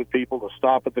and visit with people, to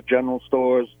stop at the general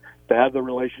stores, to have the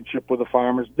relationship with the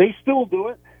farmers. They still do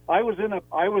it.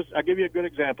 I'll give you a good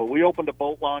example. We opened a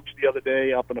boat launch the other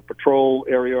day up in a patrol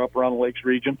area up around the Lakes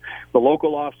region. The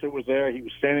local officer was there. He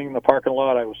was standing in the parking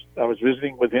lot. I was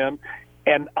visiting with him.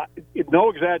 And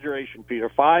no exaggeration, Peter,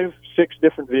 5, 6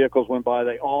 different vehicles went by.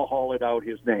 They all hollered out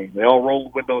his name. They all rolled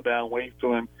the window down, waved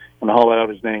to him, and hollered out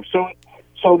his name.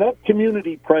 So that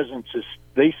community presence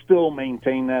they still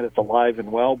maintain that. It's alive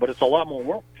and well, but it's a lot more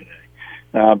work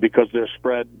today because they're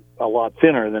spread a lot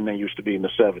thinner than they used to be in the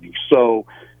 70s. So,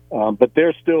 but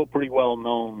they're still pretty well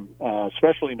known,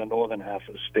 especially in the northern half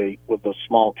of the state with the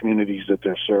small communities that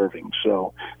they're serving.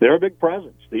 So they're a big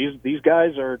presence. These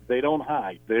guys they don't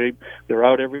hide. They're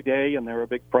out every day, and they're a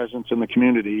big presence in the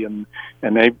community, and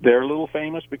they're a little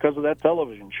famous because of that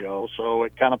television show. So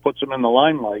it kind of puts them in the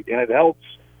limelight, and it helps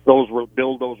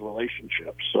build those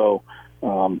relationships. So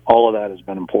all of that has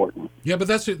been important. Yeah, but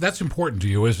that's important to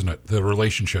you, isn't it? The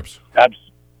relationships.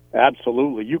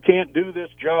 Absolutely. You can't do this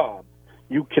job.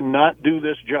 You cannot do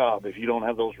this job if you don't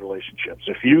have those relationships.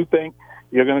 If you think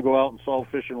you're going to go out and solve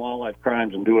fish and wildlife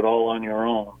crimes and do it all on your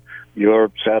own,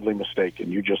 you're sadly mistaken.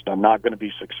 You just are not going to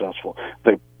be successful.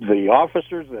 The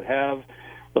officers that have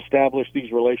established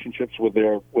these relationships with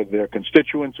their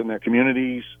constituents and their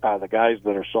communities are the guys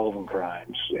that are solving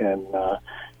crimes,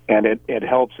 and it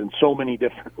helps in so many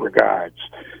different regards.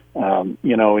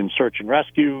 In search and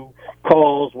rescue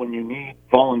calls, when you need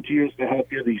volunteers to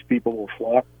help you, these people will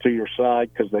flock to your side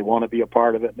because they want to be a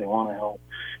part of it and they want to help,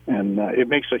 and it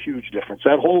makes a huge difference.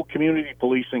 That whole community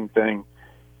policing thing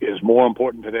is more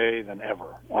important today than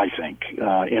ever, I think,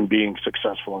 in being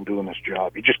successful in doing this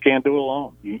job. You just can't do it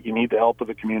alone. You need the help of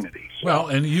the community. So. Well,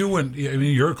 and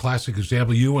you're a classic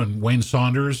example. You and Wayne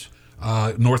Saunders,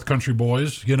 North Country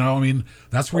Boys.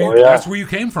 That's where that's where you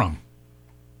came from.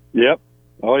 Yep.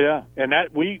 Oh yeah, and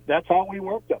that's how we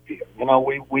worked up here.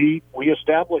 We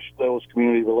established those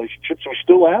community relationships. We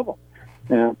still have them.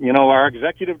 And, our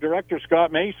executive director,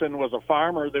 Scott Mason, was a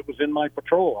farmer that was in my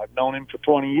patrol. I've known him for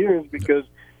 20 years because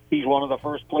he's one of the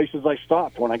first places I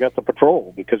stopped when I got the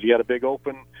patrol, because he had a big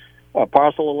open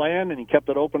parcel of land and he kept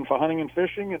it open for hunting and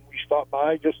fishing. And we stopped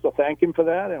by just to thank him for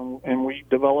that. And we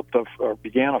developed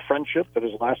began a friendship that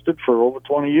has lasted for over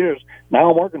 20 years. Now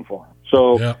I'm working for him.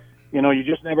 So, yeah. You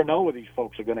just never know where these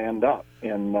folks are going to end up.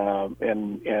 And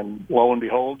lo and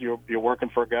behold, you're working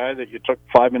for a guy that you took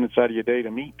 5 minutes out of your day to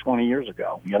meet 20 years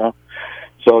ago,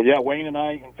 So, yeah, Wayne and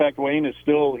I, in fact, Wayne he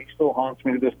still haunts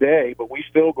me to this day, but we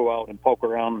still go out and poke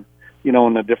around, in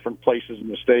the different places in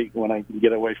the state when I can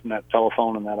get away from that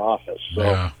telephone and that office. So,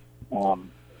 yeah.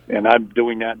 And I'm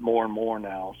doing that more and more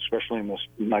now, especially in this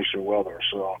nicer weather.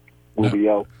 So we'll be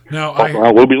out. No,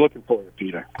 we'll be looking for you,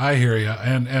 Peter. I hear you,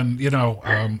 and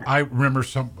I remember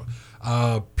some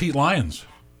Pete Lyons,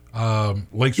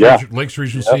 Lakes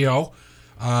Region CO.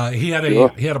 He had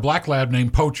a black lab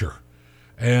named Poacher,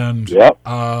 and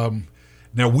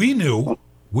now we knew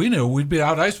we'd be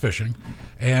out ice fishing,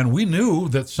 and we knew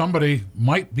that somebody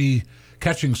might be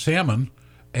catching salmon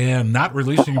and not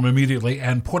releasing them immediately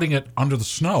and putting it under the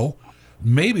snow.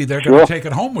 Maybe they're going to take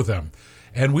it home with them.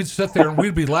 And we'd sit there and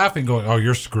we'd be laughing, going, "Oh,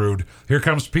 you're screwed. Here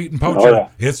comes Pete and Poacher. Oh, yeah.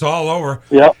 It's all over."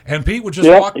 Yep. And Pete would just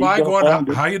walk by going,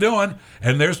 "How you doing?"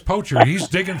 And there's Poacher. He's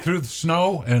digging through the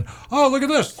snow, and, "Oh, look at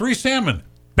this. 3 salmon.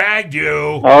 Bagged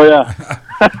you." Oh, yeah.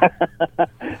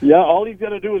 Yeah, all he's got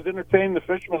to do is entertain the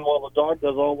fishermen while the dog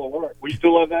does all the work. We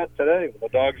still have that today with the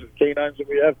dogs and canines that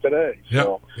we have today.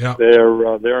 So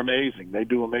they're amazing. They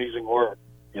do amazing work,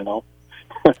 Yeah.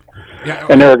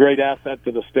 And they're a great asset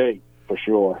to the state. For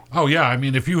sure. Oh yeah, I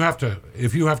mean, if you have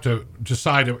to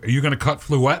decide, are you going to cut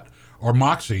Fluette or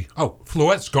Moxie? Oh,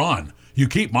 Fluette's gone. You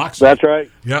keep Moxie. That's right.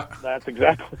 Yeah, that's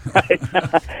exactly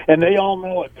right. And they all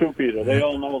know it too, Peter. They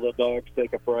all know the dogs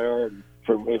take a priority,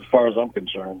 as far as I'm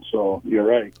concerned. So you're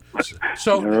right.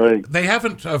 So you're right. They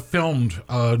haven't filmed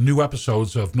new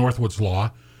episodes of Northwood's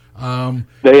Law.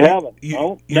 They haven't.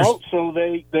 No. So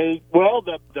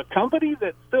the company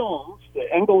that films,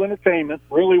 the Engel Entertainment,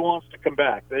 really wants to come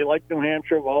back. They like New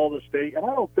Hampshire of all the state, and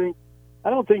I don't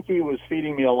think he was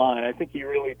feeding me a line. I think he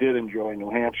really did enjoy New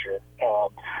Hampshire.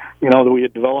 That we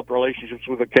had developed relationships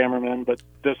with the cameramen, but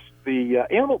the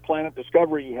Animal Planet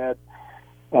Discovery had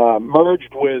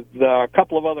merged with a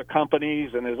couple of other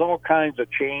companies, and there's all kinds of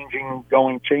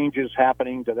changes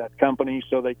happening to that company.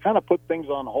 So they kind of put things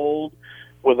on hold.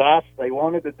 With us, they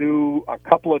wanted to do a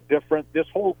couple of this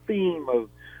whole theme of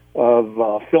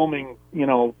filming,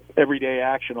 everyday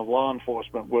action of law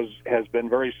enforcement has been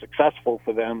very successful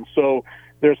for them. So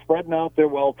they're spreading out their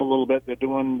wealth a little bit. They're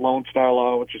doing Lone Star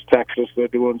Law, which is Texas. They're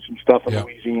doing some stuff in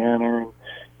Louisiana.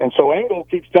 And so Engel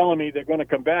keeps telling me they're going to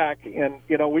come back. And,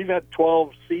 we've had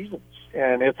 12 seasons,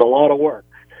 and it's a lot of work.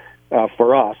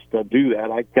 for us to do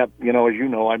that. I kept, as you know,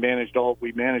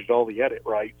 we managed all the edit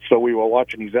rights, so we were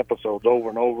watching these episodes over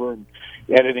and over and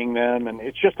editing them, and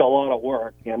it's just a lot of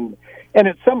work. And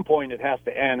at some point it has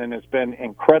to end, and it's been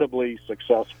incredibly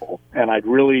successful. And I'd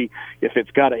really, if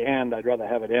it's got to end, I'd rather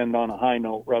have it end on a high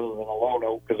note rather than a low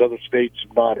note, because other states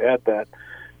have not had that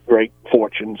great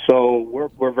fortune. So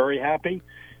we're very happy.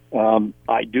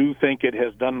 I do think it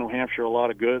has done New Hampshire a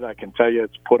lot of good. I can tell you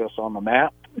it's put us on the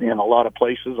map in a lot of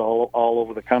places all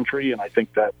over the country, and I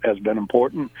think that has been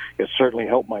important. It certainly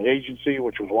helped my agency,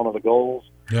 which was one of the goals.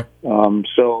 Yep. And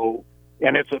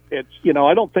it's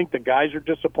I don't think the guys are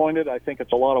disappointed. I think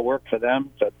it's a lot of work for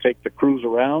them to take the cruise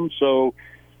around. So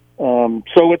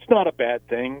it's not a bad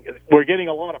thing. We're getting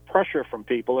a lot of pressure from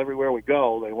people everywhere we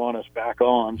go. They want us back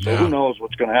on. So who knows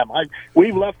what's going to happen?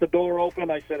 We've left the door open.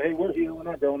 I said, hey, we're here. We're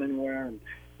not going anywhere.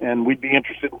 And we'd be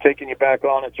interested in taking you back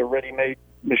on. It's a ready-made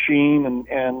machine,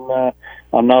 and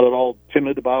I'm not at all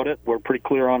timid about it. We're pretty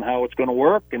clear on how it's going to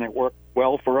work, and it worked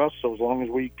well for us. So as long as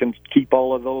we can keep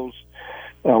all of those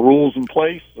rules in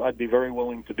place, I'd be very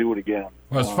willing to do it again.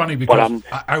 Well, it's funny because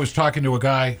I was talking to a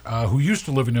guy who used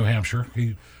to live in New Hampshire.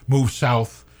 He moved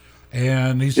south,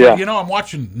 and he said, I'm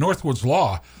watching Northwood's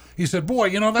Law. He said, boy,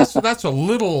 that's a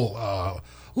little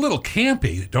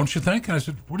campy, don't you think? And I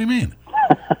said, what do you mean?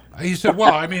 He said,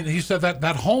 he said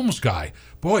that Holmes guy,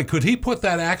 boy, could he put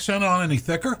that accent on any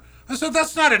thicker? I said,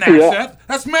 that's not an accent.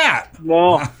 That's Matt.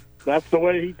 No, that's the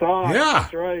way he talks. Yeah.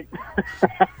 That's right.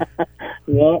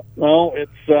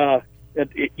 It's,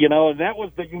 and that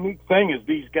was the unique thing is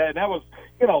these guys, that was,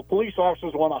 police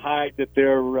officers want to hide that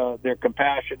they're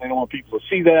compassionate. They don't want people to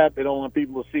see that. They don't want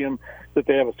people to see them, that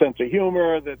they have a sense of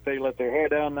humor, that they let their hair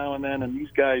down now and then. And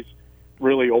these guys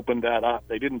really opened that up.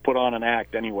 They didn't put on an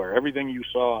act anywhere. Everything you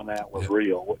saw on that was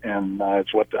real, and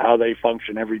it's how they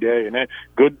function every day, and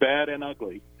good, bad, and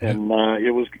ugly. And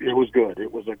it was good.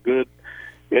 It was a good.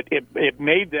 It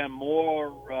made them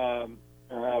more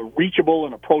reachable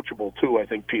and approachable too. I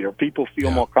think, Peter. People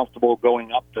feel more comfortable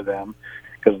going up to them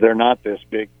because they're not this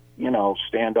big,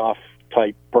 standoff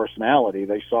type personality.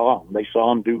 They saw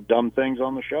them do dumb things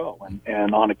on the show,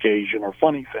 and on occasion, or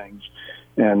funny things.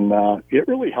 And it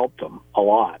really helped them a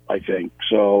lot, I think.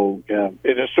 So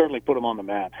it has certainly put them on the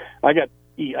map. I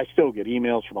still get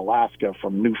emails from Alaska,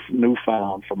 from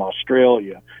Newfoundland, from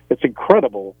Australia. It's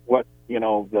incredible what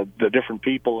the different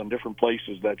people and different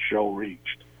places that show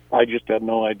reached. I just had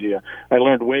no idea. I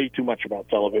learned way too much about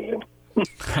television.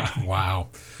 Wow.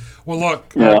 Well,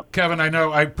 look, Kevin,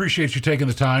 I appreciate you taking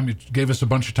the time. You gave us a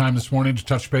bunch of time this morning to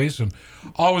touch base, and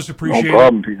always appreciate No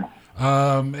problem, Peter.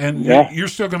 You're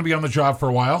still going to be on the job for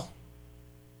a while?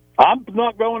 I'm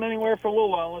not going anywhere for a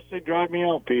little while unless they drive me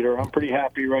out, Peter. I'm pretty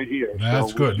happy right here.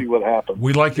 That's good. We'll see what happens.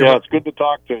 We like you. Yeah, it's good to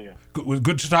talk to you.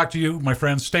 Good to talk to you, my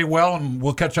friend. Stay well, and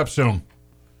we'll catch up soon.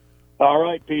 All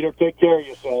right, Peter. Take care of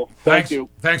yourself. Thank you.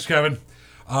 Thanks, Kevin.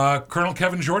 Colonel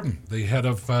Kevin Jordan, the head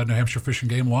of New Hampshire Fish and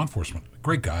Game Law Enforcement.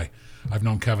 Great guy. I've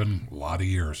known Kevin a lot of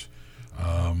years,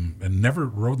 and never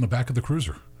rode in the back of the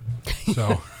cruiser.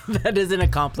 So that is an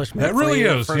accomplishment. That really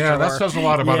is. Yeah, sure. That says a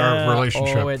lot about our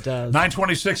relationship. Oh, it does.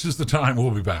 9:26 is the time.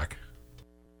 We'll be back.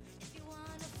 If you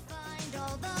wanna find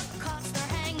all the cops, they're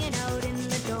hanging out in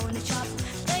the donut shop.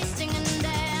 They sing and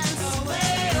dance.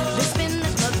 They spin the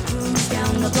club cruise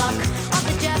down the block. All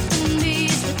the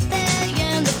Japanese with they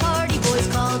and the party boys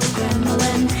call the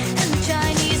Kremlin. And the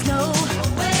Chinese know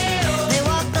they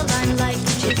walk the line like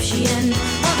Egyptian.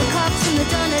 All the cops in the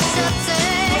donut shop say.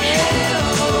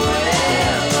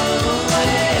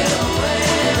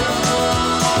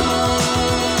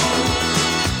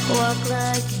 Walk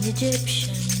like an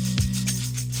Egyptian.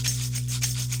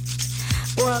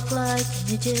 Walk like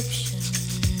an Egyptian.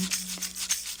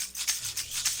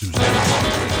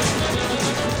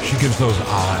 Susanna, she gives those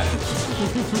eyes.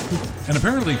 And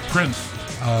apparently Prince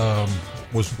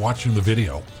was watching the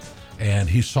video, and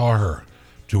he saw her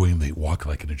doing the walk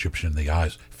like an Egyptian, the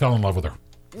eyes, fell in love with her.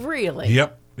 Really?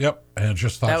 Yep. And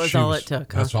just thought that was all it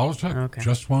took. That's all it took. Okay.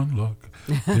 Just one look.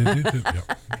 Yep.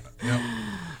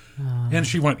 And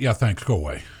she went, yeah, thanks, go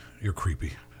away. You're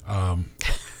creepy.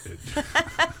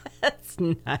 That's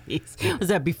nice. Was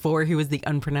that before he was the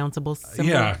unpronounceable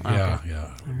symbol? Yeah.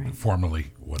 Right. Formerly,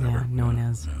 whatever. Yeah, known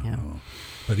as. Yeah.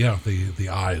 But yeah, the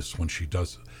eyes when she's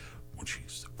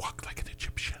walk like an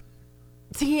Egyptian.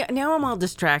 See, now I'm all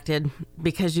distracted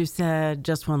because you said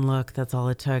just one look, that's all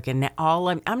it took. And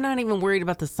I'm not even worried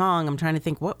about the song. I'm trying to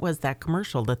think, what was that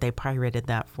commercial that they pirated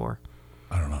that for?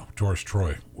 I don't know. Doris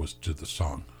Troy did the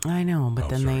song. I know, but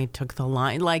then they took the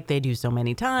line, like they do so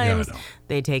many times. Yeah, I know.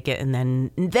 They take it, and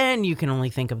then you can only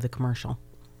think of the commercial.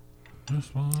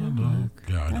 Just one look.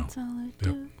 Yeah, I know. That's all it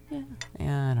took.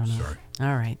 Yeah, I don't know. Sorry.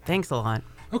 All right. Thanks a lot.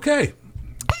 Okay.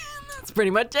 That's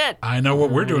pretty much it. I know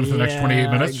what we're doing for the next 28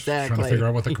 minutes. Trying exactly. to figure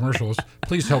out what the commercial is.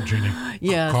 Please help Jeannie.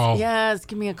 Yes. Call. Yes.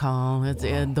 Give me a call. It's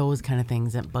those kind of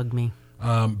things that bug me.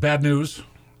 Bad news.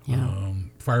 Yeah.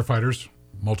 Firefighters,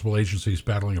 multiple agencies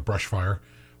battling a brush fire,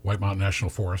 White Mountain National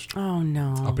Forest, Oh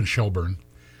no. up in Shelburne.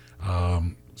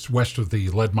 It's west of the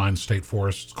Lead Mine State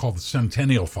Forest. It's called the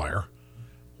Centennial Fire.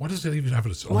 Why does it even have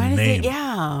its own Why does name? it?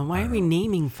 Yeah. Why are we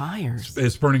naming fires?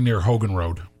 It's burning near Hogan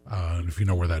Road. And if you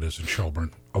know where that is in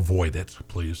Shelburne, avoid it,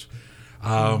 please.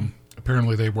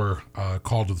 Apparently, they were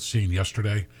called to the scene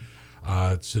yesterday.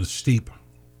 It's a steep,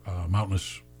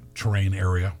 mountainous terrain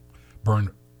area,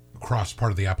 burned across part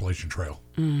of the Appalachian Trail.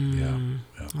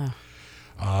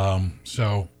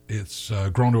 So it's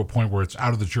grown to a point where it's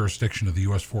out of the jurisdiction of the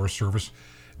U.S. Forest Service,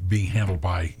 being handled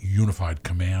by Unified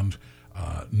Command.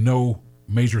 No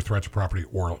major threat to property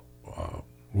or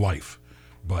life.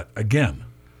 But again,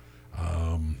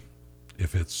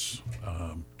 if it's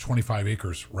 25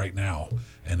 acres right now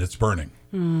and it's burning,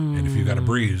 and if you got a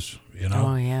breeze,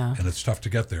 Oh, yeah. and it's tough to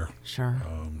get there. Sure.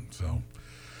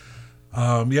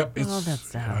 Yep. It's, that's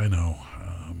sad. I know.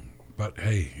 But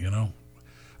hey,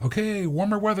 okay,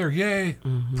 warmer weather, yay.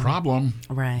 Problem.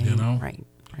 Right. Right.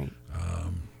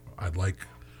 I'd like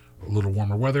a little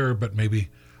warmer weather, but maybe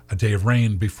a day of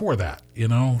rain before that,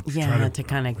 Yeah. To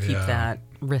kind of keep that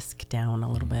risk down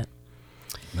a little bit.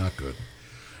 Not good.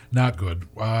 Not good.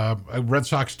 Red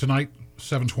Sox tonight,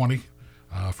 7:20,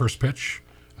 first pitch.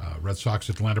 Red Sox,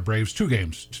 Atlanta Braves, 2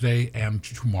 games, today and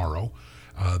tomorrow.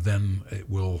 Then it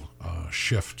will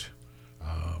shift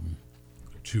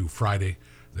to Friday.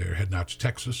 They're heading out to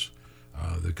Texas.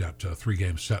 They've got 3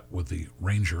 games set with the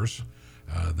Rangers.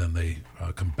 Then they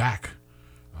come back.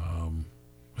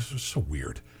 This is so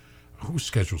weird. Who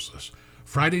schedules this?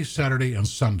 Friday, Saturday, and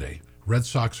Sunday, Red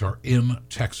Sox are in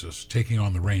Texas taking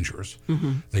on the Rangers.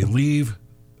 They leave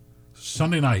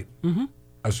Sunday night.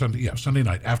 Sunday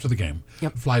night after the game.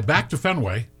 Yep. Fly back to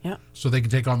Fenway so they can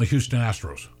take on the Houston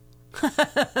Astros.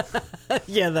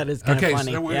 Yeah, that is kind of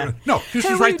funny. No,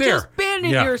 Houston's right there. Just been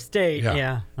in your state.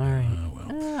 Yeah. All right.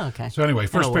 Okay. So anyway,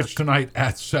 first That'll pitch work. tonight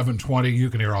at 7:20. You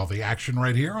can hear all the action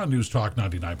right here on News Talk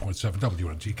 99.7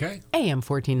 WNTK. AM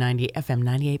 1490, FM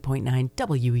 98.9,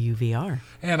 WUVR.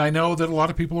 And I know that a lot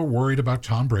of people are worried about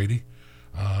Tom Brady.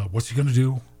 What's he going to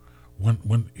do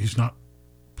when he's not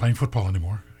playing football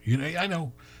anymore? I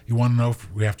know you want to know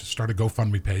if we have to start a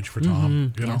GoFundMe page for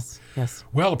Tom. Yes.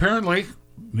 Well, apparently,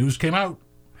 news came out.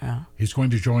 Yeah. He's going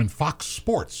to join Fox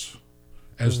Sports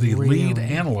as the lead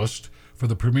analyst for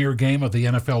the premier game of the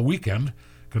NFL weekend.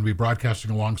 Going to be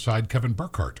broadcasting alongside Kevin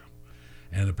Burkhardt.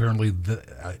 And apparently,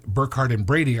 Burkhardt and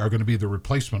Brady are going to be the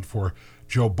replacement for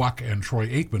Joe Buck and Troy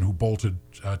Aikman, who bolted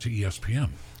to ESPN.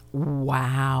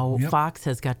 Wow. Yep. Fox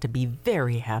has got to be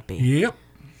very happy. Yep.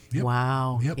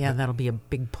 Wow. Yep. Yeah, that'll be a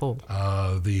big pull.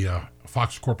 The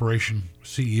Fox Corporation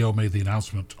CEO made the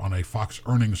announcement on a Fox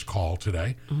earnings call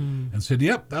today and said,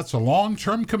 yep, that's a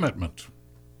long-term commitment.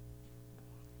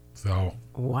 So,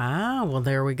 Wow. Well,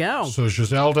 there we go. so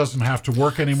Giselle doesn't have to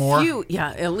work anymore.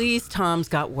 At least Tom's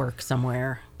got work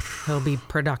somewhere. He'll be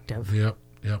productive. Yep.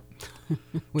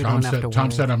 We Tom don't have to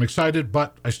worry. said, I'm excited,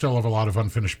 but I still have a lot of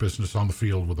unfinished business on the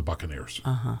field with the Buccaneers.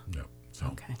 Yep. So,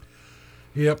 Okay.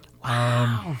 Yep.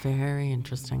 Wow. Very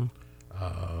interesting.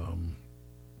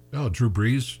 Drew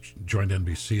Brees joined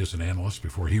NBC as an analyst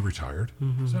before he retired.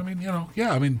 So, I mean,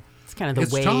 It's kind of the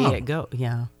it's way Tom. it goes.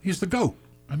 Yeah. He's the GOAT.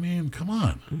 I mean, come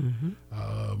on.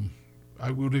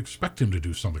 I would expect him to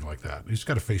do something like that. He's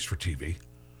got a face for TV.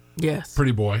 Yes.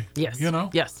 Pretty boy. Yes.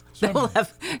 Yes. They will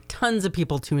have tons of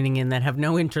people tuning in that have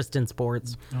no interest in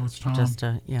sports. No, it's Tom.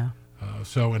 Yeah.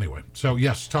 Anyway,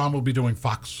 yes, Tom will be doing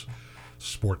Fox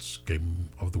Sports Game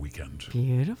of the Weekend.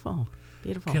 Beautiful.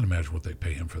 Can't imagine what they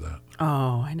pay him for that.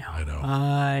 Oh, I know. I know.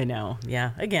 I know.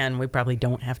 Yeah. Again, we probably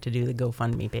don't have to do the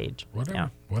GoFundMe page.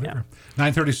 Whatever. Yeah.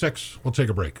 9:36. We'll take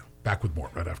a break. Back with more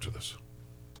right after this.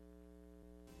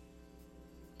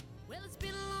 Well, it's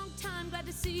been a long time, glad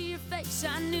to see your face.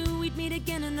 I knew we'd meet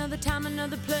again another time,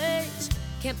 another place.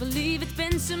 Can't believe it's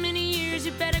been so many years.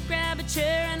 You better grab a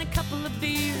chair and a couple of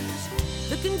beers.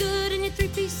 Looking good in your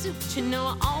 3-piece suit. You know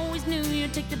I always knew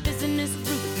you'd take the business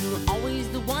route. You were always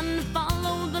the one to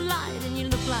follow the light, and you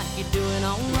look like you're doing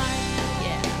alright.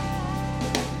 Yeah.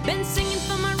 Been singing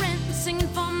for my rent and singing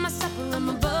for my supper. I'm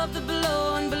above the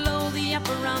below and below the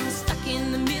upper. I'm stuck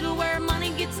in the middle where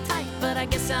money gets tight, but I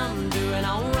guess I'm doing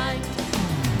alright.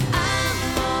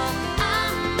 I'm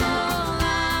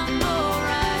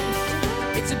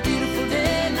alright. It's a beautiful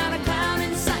day, not a cloud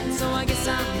in sight, so I guess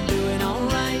I'm doing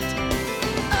alright.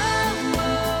 I'm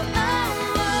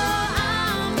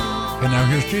And now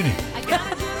here's Jeannie.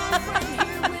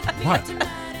 What?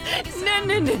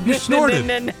 No. You snorted.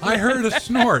 No. I heard a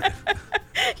snort.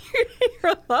 You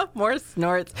hear a lot more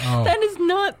snorts. Oh. That is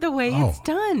not the way it's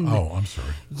done. Oh, I'm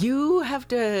sorry. You have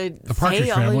to Partridge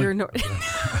say Family? all your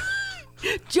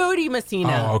Jody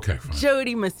Messina. Oh, okay, fine.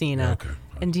 Jody Messina. Yeah, okay,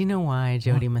 fine. And do you know why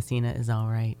Jody Messina is all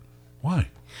right? Why?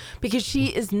 Because she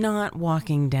is not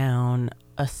walking down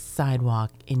a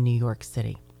sidewalk in New York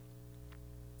City.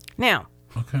 Now,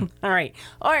 Okay. all right.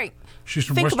 She's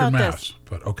from Think Western about Mass, this.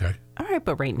 but okay. All right,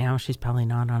 but right now she's probably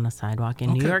not on a sidewalk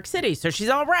in New Okay. York City, so she's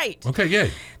all right. Okay,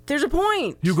 yay. There's a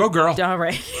point. You go, girl. All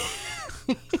right.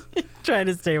 Try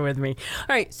to stay with me.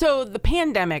 All right. So the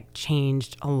pandemic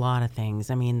changed a lot of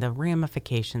things. I mean, the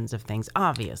ramifications of things,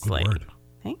 obviously. Good word.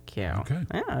 Thank you. Okay.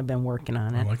 Yeah, I've been working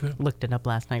on it. I like that. Looked it up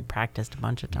last night, practiced a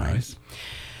bunch of times. Nice.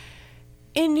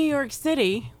 In New York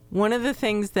City, one of the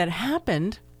things that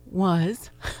happened was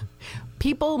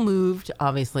people moved,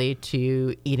 obviously,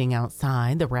 to eating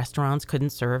outside. The restaurants couldn't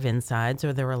serve inside,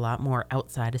 so there were a lot more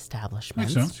outside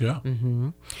establishments. Makes sense, yeah. Mm-hmm.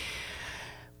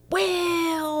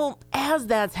 Well, as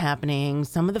that's happening,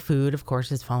 some of the food, of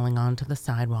course, is falling onto the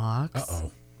sidewalks,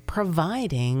 Uh-oh.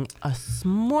 providing a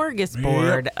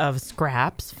smorgasbord of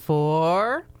scraps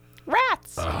for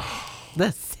rats.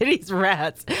 The city's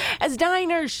rats. As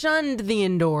diners shunned the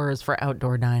indoors for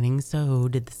outdoor dining, so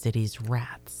did the city's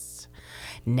rats.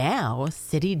 Now,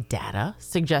 city data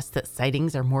suggests that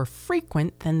sightings are more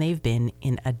frequent than they've been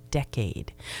in a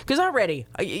decade. Because already,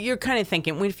 you're kind of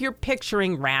thinking, if you're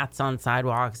picturing rats on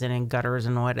sidewalks and in gutters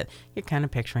and what, you're kind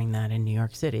of picturing that in New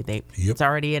York City. It's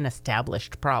already an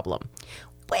established problem.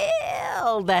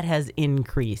 Well, that has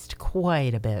increased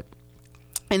quite a bit.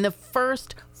 In the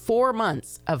first 4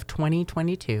 months of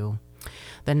 2022,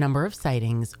 the number of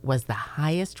sightings was the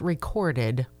highest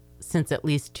recorded since at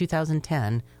least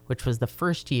 2010, which was the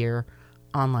first year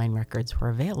online records were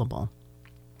available.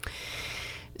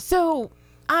 So,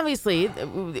 obviously,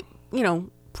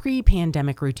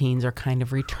 pre-pandemic routines are kind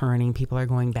of returning. People are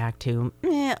going back to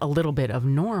a little bit of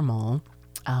normal.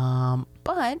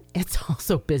 But it's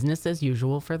also business as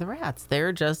usual for the rats.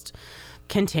 They're just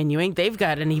continuing. They've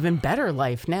got an even better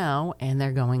life now, and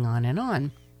they're going on and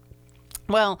on.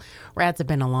 Well, rats have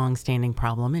been a long-standing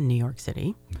problem in New York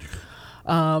City.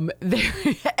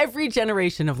 Every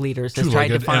generation of leaders has tried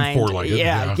to find... and four-legged.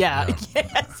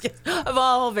 Yes, of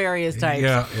all various types.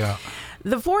 Yeah.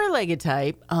 The four-legged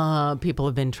type, people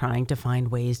have been trying to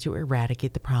find ways to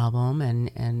eradicate the problem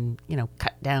and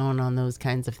cut down on those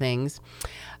kinds of things.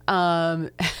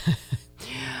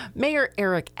 Mayor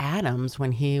Eric Adams,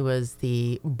 when he was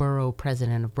the borough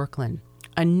president of Brooklyn,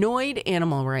 annoyed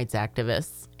animal rights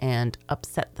activists and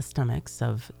upset the stomachs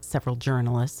of several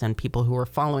journalists and people who were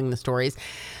following the stories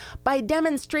by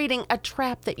demonstrating a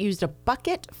trap that used a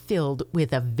bucket filled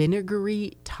with a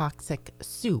vinegary toxic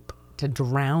soup to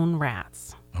drown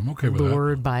rats. I'm okay with that.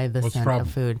 Lured by the What's the scent problem?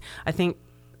 of food. I think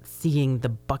seeing the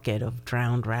bucket of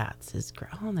drowned rats is...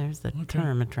 Oh, there's the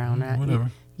term, a drowned rat.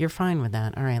 Whatever. You're fine with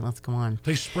that. All right, let's go on.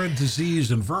 They spread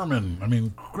disease and vermin. I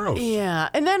mean, gross. Yeah.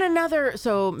 And then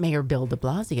so Mayor Bill de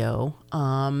Blasio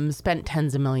spent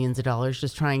tens of millions of dollars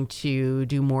just trying to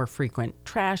do more frequent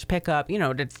trash pickup,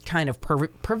 to kind of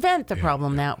prevent the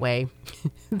problem that way.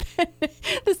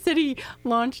 The city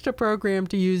launched a program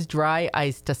to use dry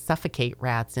ice to suffocate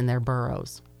rats in their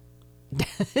burrows.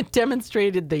 It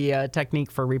demonstrated the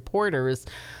technique for reporters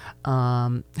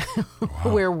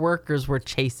where workers were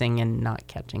chasing and not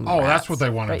catching rats. That's what they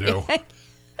want to do.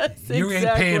 You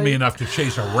ain't paying me enough to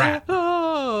chase a rat.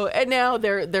 Oh, and now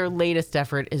their latest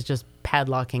effort is just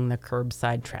padlocking the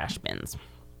curbside trash bins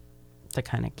to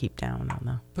kind of keep down on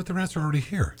the... But the rats are already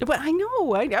here. But I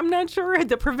know, I'm not sure.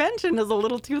 The prevention is a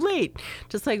little too late.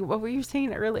 Just like what were you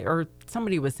saying earlier, or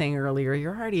somebody was saying earlier,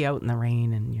 you're already out in the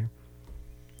rain and you're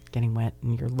getting wet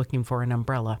and you're looking for an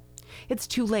umbrella. It's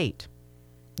too late.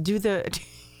 Do the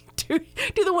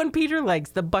one Peter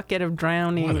likes, the bucket of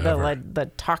drowning,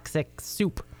 the toxic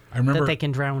soup that they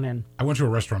can drown in. I went to a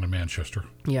restaurant in Manchester.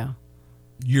 Yeah.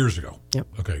 Years ago. Yep.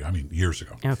 Okay, I mean years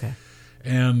ago. Okay.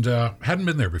 And hadn't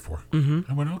been there before. Mm-hmm.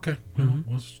 I went, okay,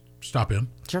 we'll stop in.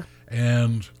 Sure.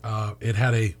 And it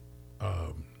had a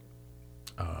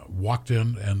walked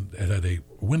in and it had a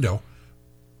window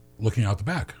looking out the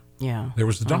back. Yeah. There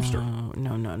was the dumpster. Oh,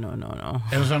 no.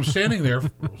 And as I'm standing there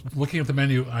looking at the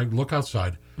menu, I look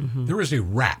outside. Mm-hmm. There is a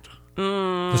rat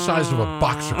the size of a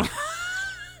boxer.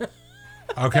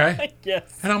 Okay?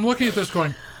 Yes. And I'm looking at this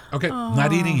going, okay,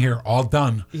 not eating here, all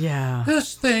done. Yeah.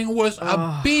 This thing was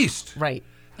a beast. Right.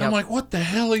 And I'm like, what the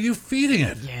hell are you feeding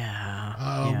it?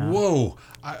 Yeah. Whoa.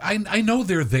 I know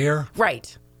they're there.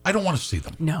 Right. I don't want to see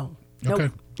them. No.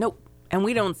 Okay. Nope. And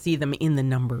we don't see them in the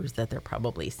numbers that they're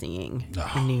probably seeing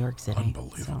in New York City.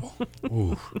 Unbelievable.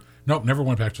 Ooh. Nope, never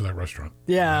went back to that restaurant.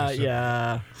 Yeah,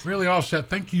 yeah. Really all set.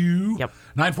 Thank you. Yep.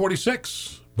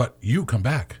 9:46. But you come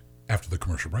back after the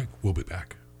commercial break. We'll be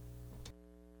back.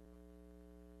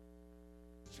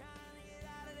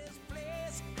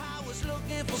 I was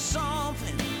looking for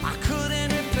something I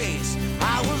couldn't replace.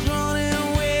 I was running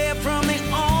away from the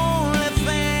only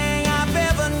thing I've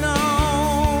ever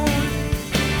known.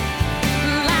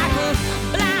 Like a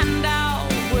blind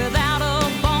dog without a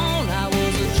bone, I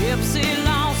was a gypsy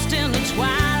lost in the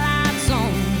twilight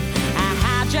zone. I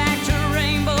hijacked a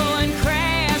rainbow and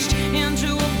crashed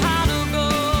into a pot of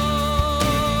gold.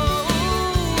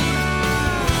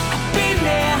 I've been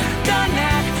there, done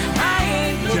that. I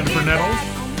ain't looking Jennifer Nettles,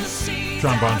 back on the seas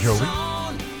John Bon I've Jovi. sown.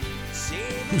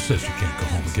 Who says you can't go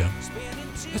home again?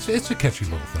 It's a catchy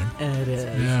little thing. It is.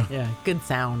 Yeah. Yeah. Good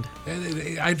sound.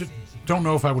 I don't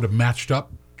know if I would have matched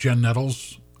up Jen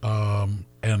Nettles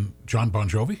and John Bon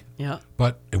Jovi, Yeah.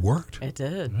 but it worked. It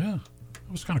did. Yeah,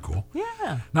 it was kind of cool.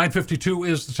 Yeah. 9:52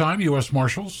 is the time. U.S.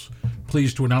 Marshals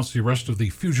pleased to announce the arrest of the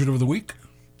fugitive of the week.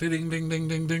 Ding, ding, ding,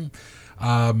 ding, ding.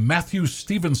 Matthew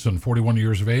Stevenson, 41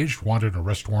 years of age, wanted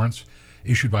arrest warrants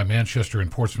issued by Manchester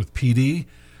and Portsmouth PD.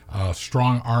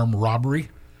 Strong arm robbery.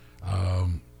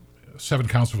 7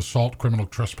 counts of assault, criminal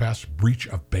trespass, breach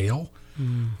of bail.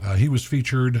 He was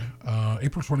featured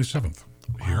April 27th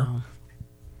here.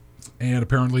 And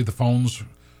apparently the phones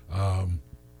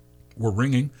were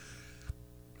ringing.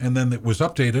 And then it was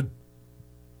updated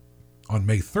on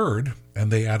May 3rd,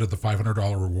 and they added the $500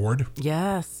 reward.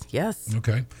 Yes. Yes.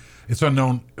 Okay. It's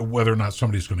unknown whether or not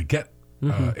somebody's going to get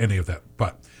any of that.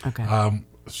 But Okay.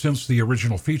 since the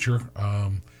original feature,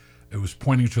 it was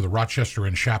pointing to the Rochester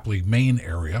and Shapley, Maine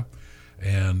area.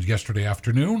 And yesterday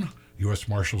afternoon, U.S.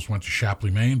 Marshals went to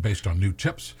Shapley, Maine, based on new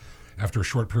tips. After a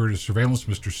short period of surveillance,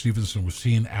 Mr. Stevenson was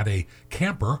seen at a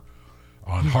camper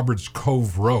on Hubbard's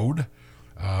Cove Road.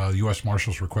 U.S.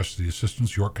 Marshals requested the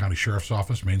assistance, York County Sheriff's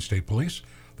Office, Maine State Police.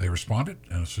 They responded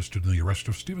and assisted in the arrest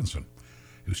of Stevenson.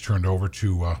 He was turned over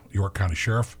to York County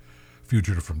Sheriff,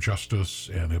 fugitive from justice,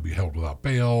 and he'll be held without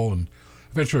bail and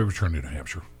eventually returned to New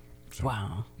Hampshire. So,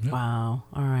 Wow. Yeah. Wow.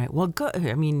 All right. Well, good.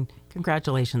 I mean,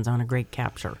 congratulations on a great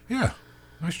capture. Yeah,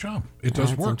 nice job. It does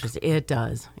That's work. interesting. It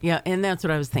does. Yeah, and that's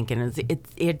what I was thinking. Is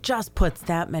it just puts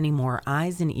that many more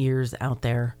eyes and ears out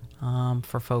there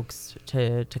for folks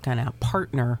to kind of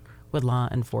partner with law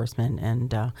enforcement and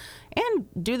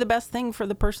do the best thing for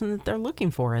the person that they're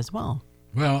looking for as well.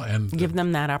 Well, and Give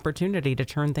them that opportunity to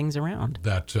turn things around.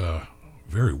 that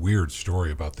very weird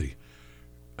story about the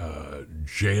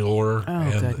jailer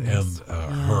goodness.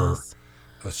 her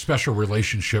special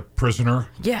relationship prisoner.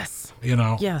 Yes. You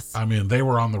know, Yes. I mean, they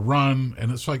were on the run,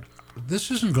 and it's like, this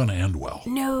isn't going to end well.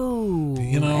 No.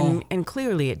 You know? And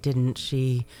clearly it didn't.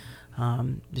 She's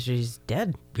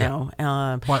dead Yeah.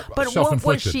 now. What- But what was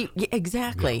self-inflicted. she? Yeah,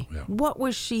 exactly. Yeah, yeah. What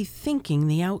was she thinking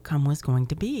the outcome was going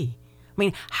to be? I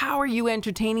mean, how are you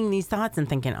entertaining these thoughts and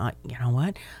thinking, you know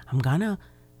what?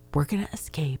 We're gonna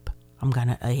escape. I'm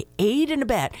gonna aid and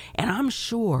abet, and I'm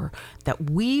sure that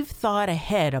we've thought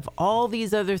ahead of all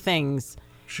these other things,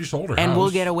 She sold her and house. we'll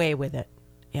get away with it.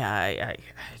 Yeah, I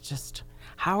just,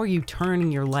 how are you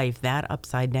turning your life that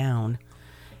upside down?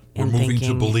 We're and moving to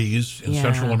thinking, Belize in yeah,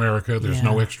 Central America. There's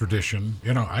no yeah. extradition.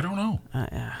 You know, I don't know.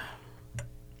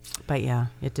 But yeah,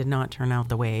 it did not turn out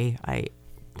the way I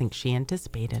think she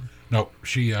anticipated. No,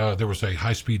 she. There was a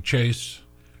high-speed chase,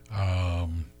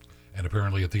 and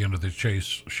apparently at the end of the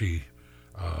chase, she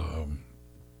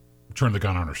turned the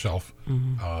gun on herself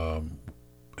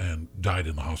and died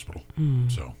in the hospital.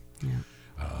 So,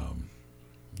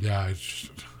 yeah, it's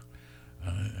just,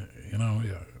 you know,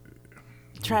 yeah.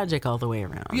 Tragic all the way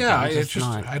around. Yeah, It was it's just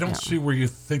not- I don't yeah. see where you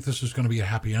think this is going to be a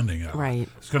happy ending. Right.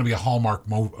 It's going to be a Hallmark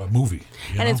movie. You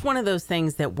And know? it's one of those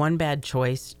things that one bad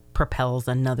choice propels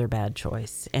another bad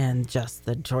choice, and just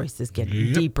the choices get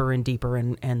Yep. deeper and deeper,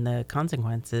 and the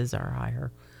consequences are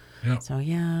higher. Yeah. So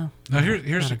yeah. Now here's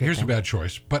not a good a thing. bad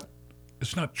choice, but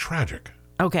it's not tragic.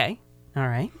 Okay. All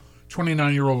right.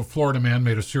 29-year-old Florida man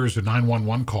made a series of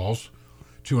 911 calls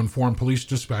to inform police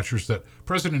dispatchers that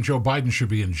President Joe Biden should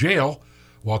be in jail,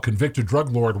 while convicted drug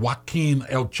lord Joaquin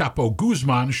El Chapo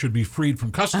Guzman should be freed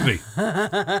from custody.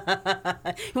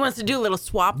 He wants to do a little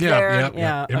swap there.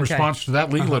 Yeah. In okay. response to that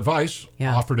legal advice,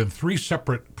 Yeah. offered in 3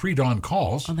 separate pre-dawn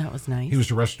calls, Oh, that was nice. he was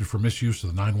arrested for misuse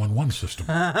of the 911 system.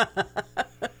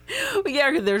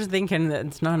 Yeah, they're thinking that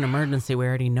it's not an emergency. We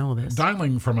already know this.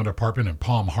 Dialing from an apartment in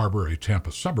Palm Harbor, a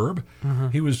Tampa suburb,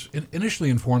 he was initially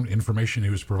informed information he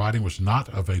was providing was not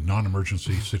of a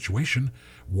non-emergency situation,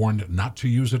 warned not to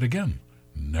use it again.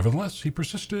 Nevertheless, he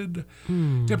persisted.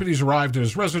 Deputies arrived at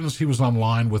his residence. He was on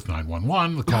line with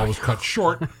 911. The call was cut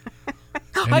short.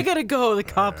 I gotta go. The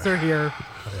cops are here.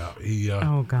 He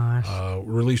Oh gosh.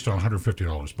 released on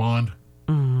 $150 bond.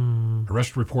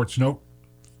 Arrest reports note.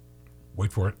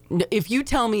 Wait for it. If you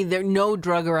tell me there's no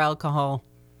drug or alcohol,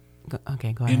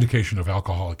 okay, go ahead. Indication of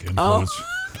alcoholic influence.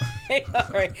 All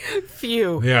right.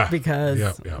 Phew. Yeah. Because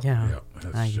Yeah.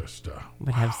 It's just.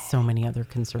 would have so many other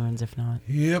concerns if not.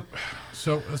 Yep.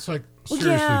 So it's like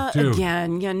seriously, dude.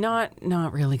 Again,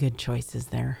 not really good choices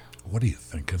there. What are you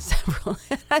thinking?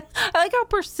 I like how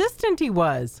persistent he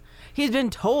was. He's been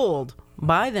told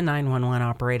by the 911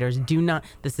 operators,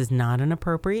 this is not an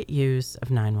appropriate use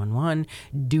of 911.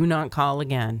 Do not call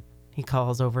again. He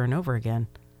calls over and over again,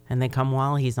 and they come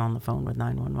while he's on the phone with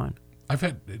 911.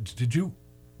 Did you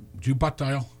butt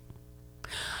dial?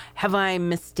 Have I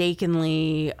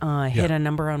mistakenly hit a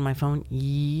number on my phone?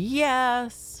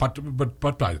 Yes. But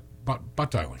butt dialing.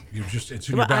 It's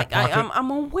in your back pocket.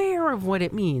 I'm aware of what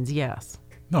it means. Yes.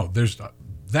 No, there's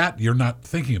that you're not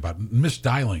thinking about.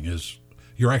 Misdialing is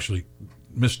you're actually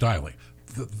misdialing.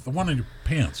 The one in your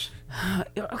pants.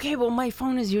 Okay, well, my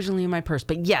phone is usually in my purse,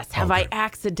 but yes, have I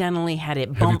accidentally had it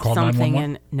Have bump you called something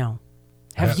 911? in? No.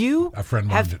 Have you? A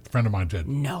friend of mine did.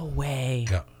 No way.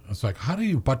 Yeah. It's like, how do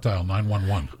you butt dial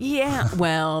 911? Yeah,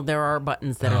 well, there are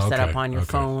buttons that are set up okay, on your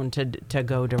okay. phone to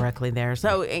go directly there.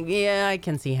 So, yeah, I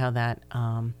can see how that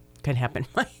could happen.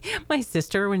 My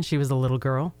sister, when she was a little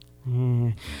girl,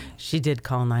 she did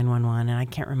call 911, and I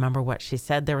can't remember what she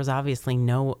said. There was obviously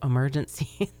no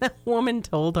emergency. The woman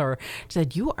told her, she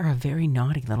said, "You are a very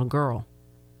naughty little girl,"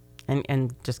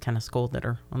 and just kind of scolded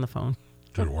her on the phone.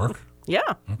 Did it work? Yeah,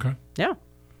 Okay. yeah.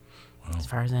 Wow. As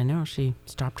far as I know, she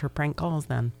stopped her prank calls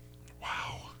then.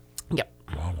 Wow. Yep.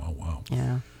 Wow.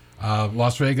 Yeah.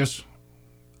 Las Vegas,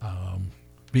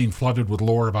 being flooded with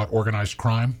lore about organized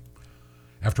crime.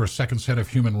 After a second set of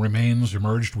human remains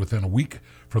emerged within a week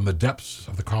from the depths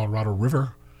of the Colorado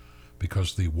River,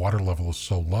 because the water level is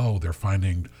so low, they're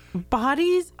finding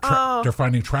Bodies? they're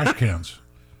finding trash cans,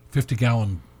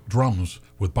 50-gallon drums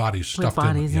with bodies stuffed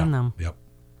bodies in them.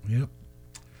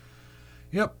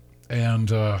 Yep.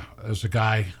 And as a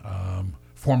guy,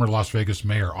 former Las Vegas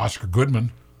Mayor Oscar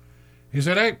Goodman, he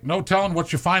said, "Hey, no telling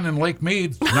what you find in Lake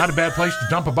Mead. It's not a bad place to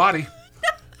dump a body."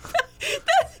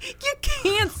 You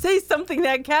can't say something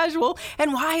that casual.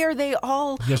 And why are they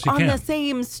all Yes, you on can. the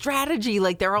same strategy?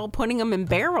 Like they're all putting them in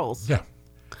barrels. Yeah.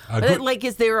 Like,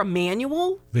 is there a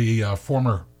manual? The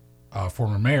former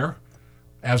mayor,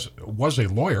 as was a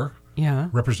lawyer, Yeah.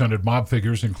 represented mob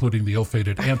figures, including the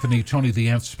ill-fated Anthony Tony the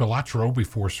Ant Spilatro,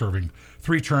 before serving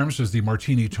 3 terms as the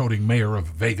martini-toting mayor of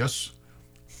Vegas.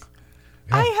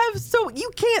 Yeah.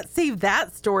 You can't save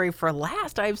that story for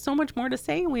last. I have so much more to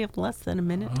say. We have less than a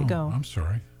minute to go. I'm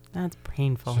sorry. That's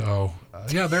painful. So,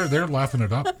 they're laughing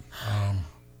it up.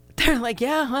 They're like,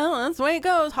 yeah, well, that's the way it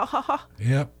goes. Ha, ha, ha.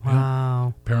 Yep.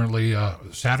 Wow. Apparently,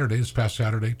 this past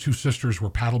Saturday, 2 sisters were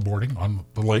paddleboarding on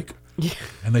the lake,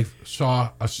 and they saw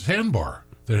a sandbar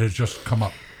that had just come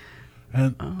up.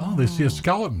 And, they see a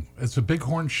skeleton. It's a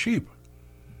bighorn sheep.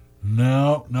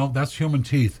 No, that's human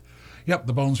teeth. Yep,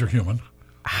 the bones are human.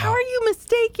 How are you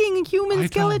mistaking a human I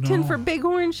don't skeleton know. for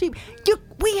bighorn sheep?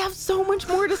 We have so much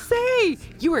more to say.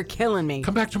 You are killing me.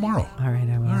 Come back tomorrow. All right,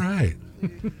 I will. All right.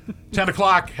 10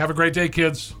 o'clock. Have a great day,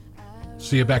 kids.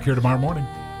 See you back here tomorrow morning.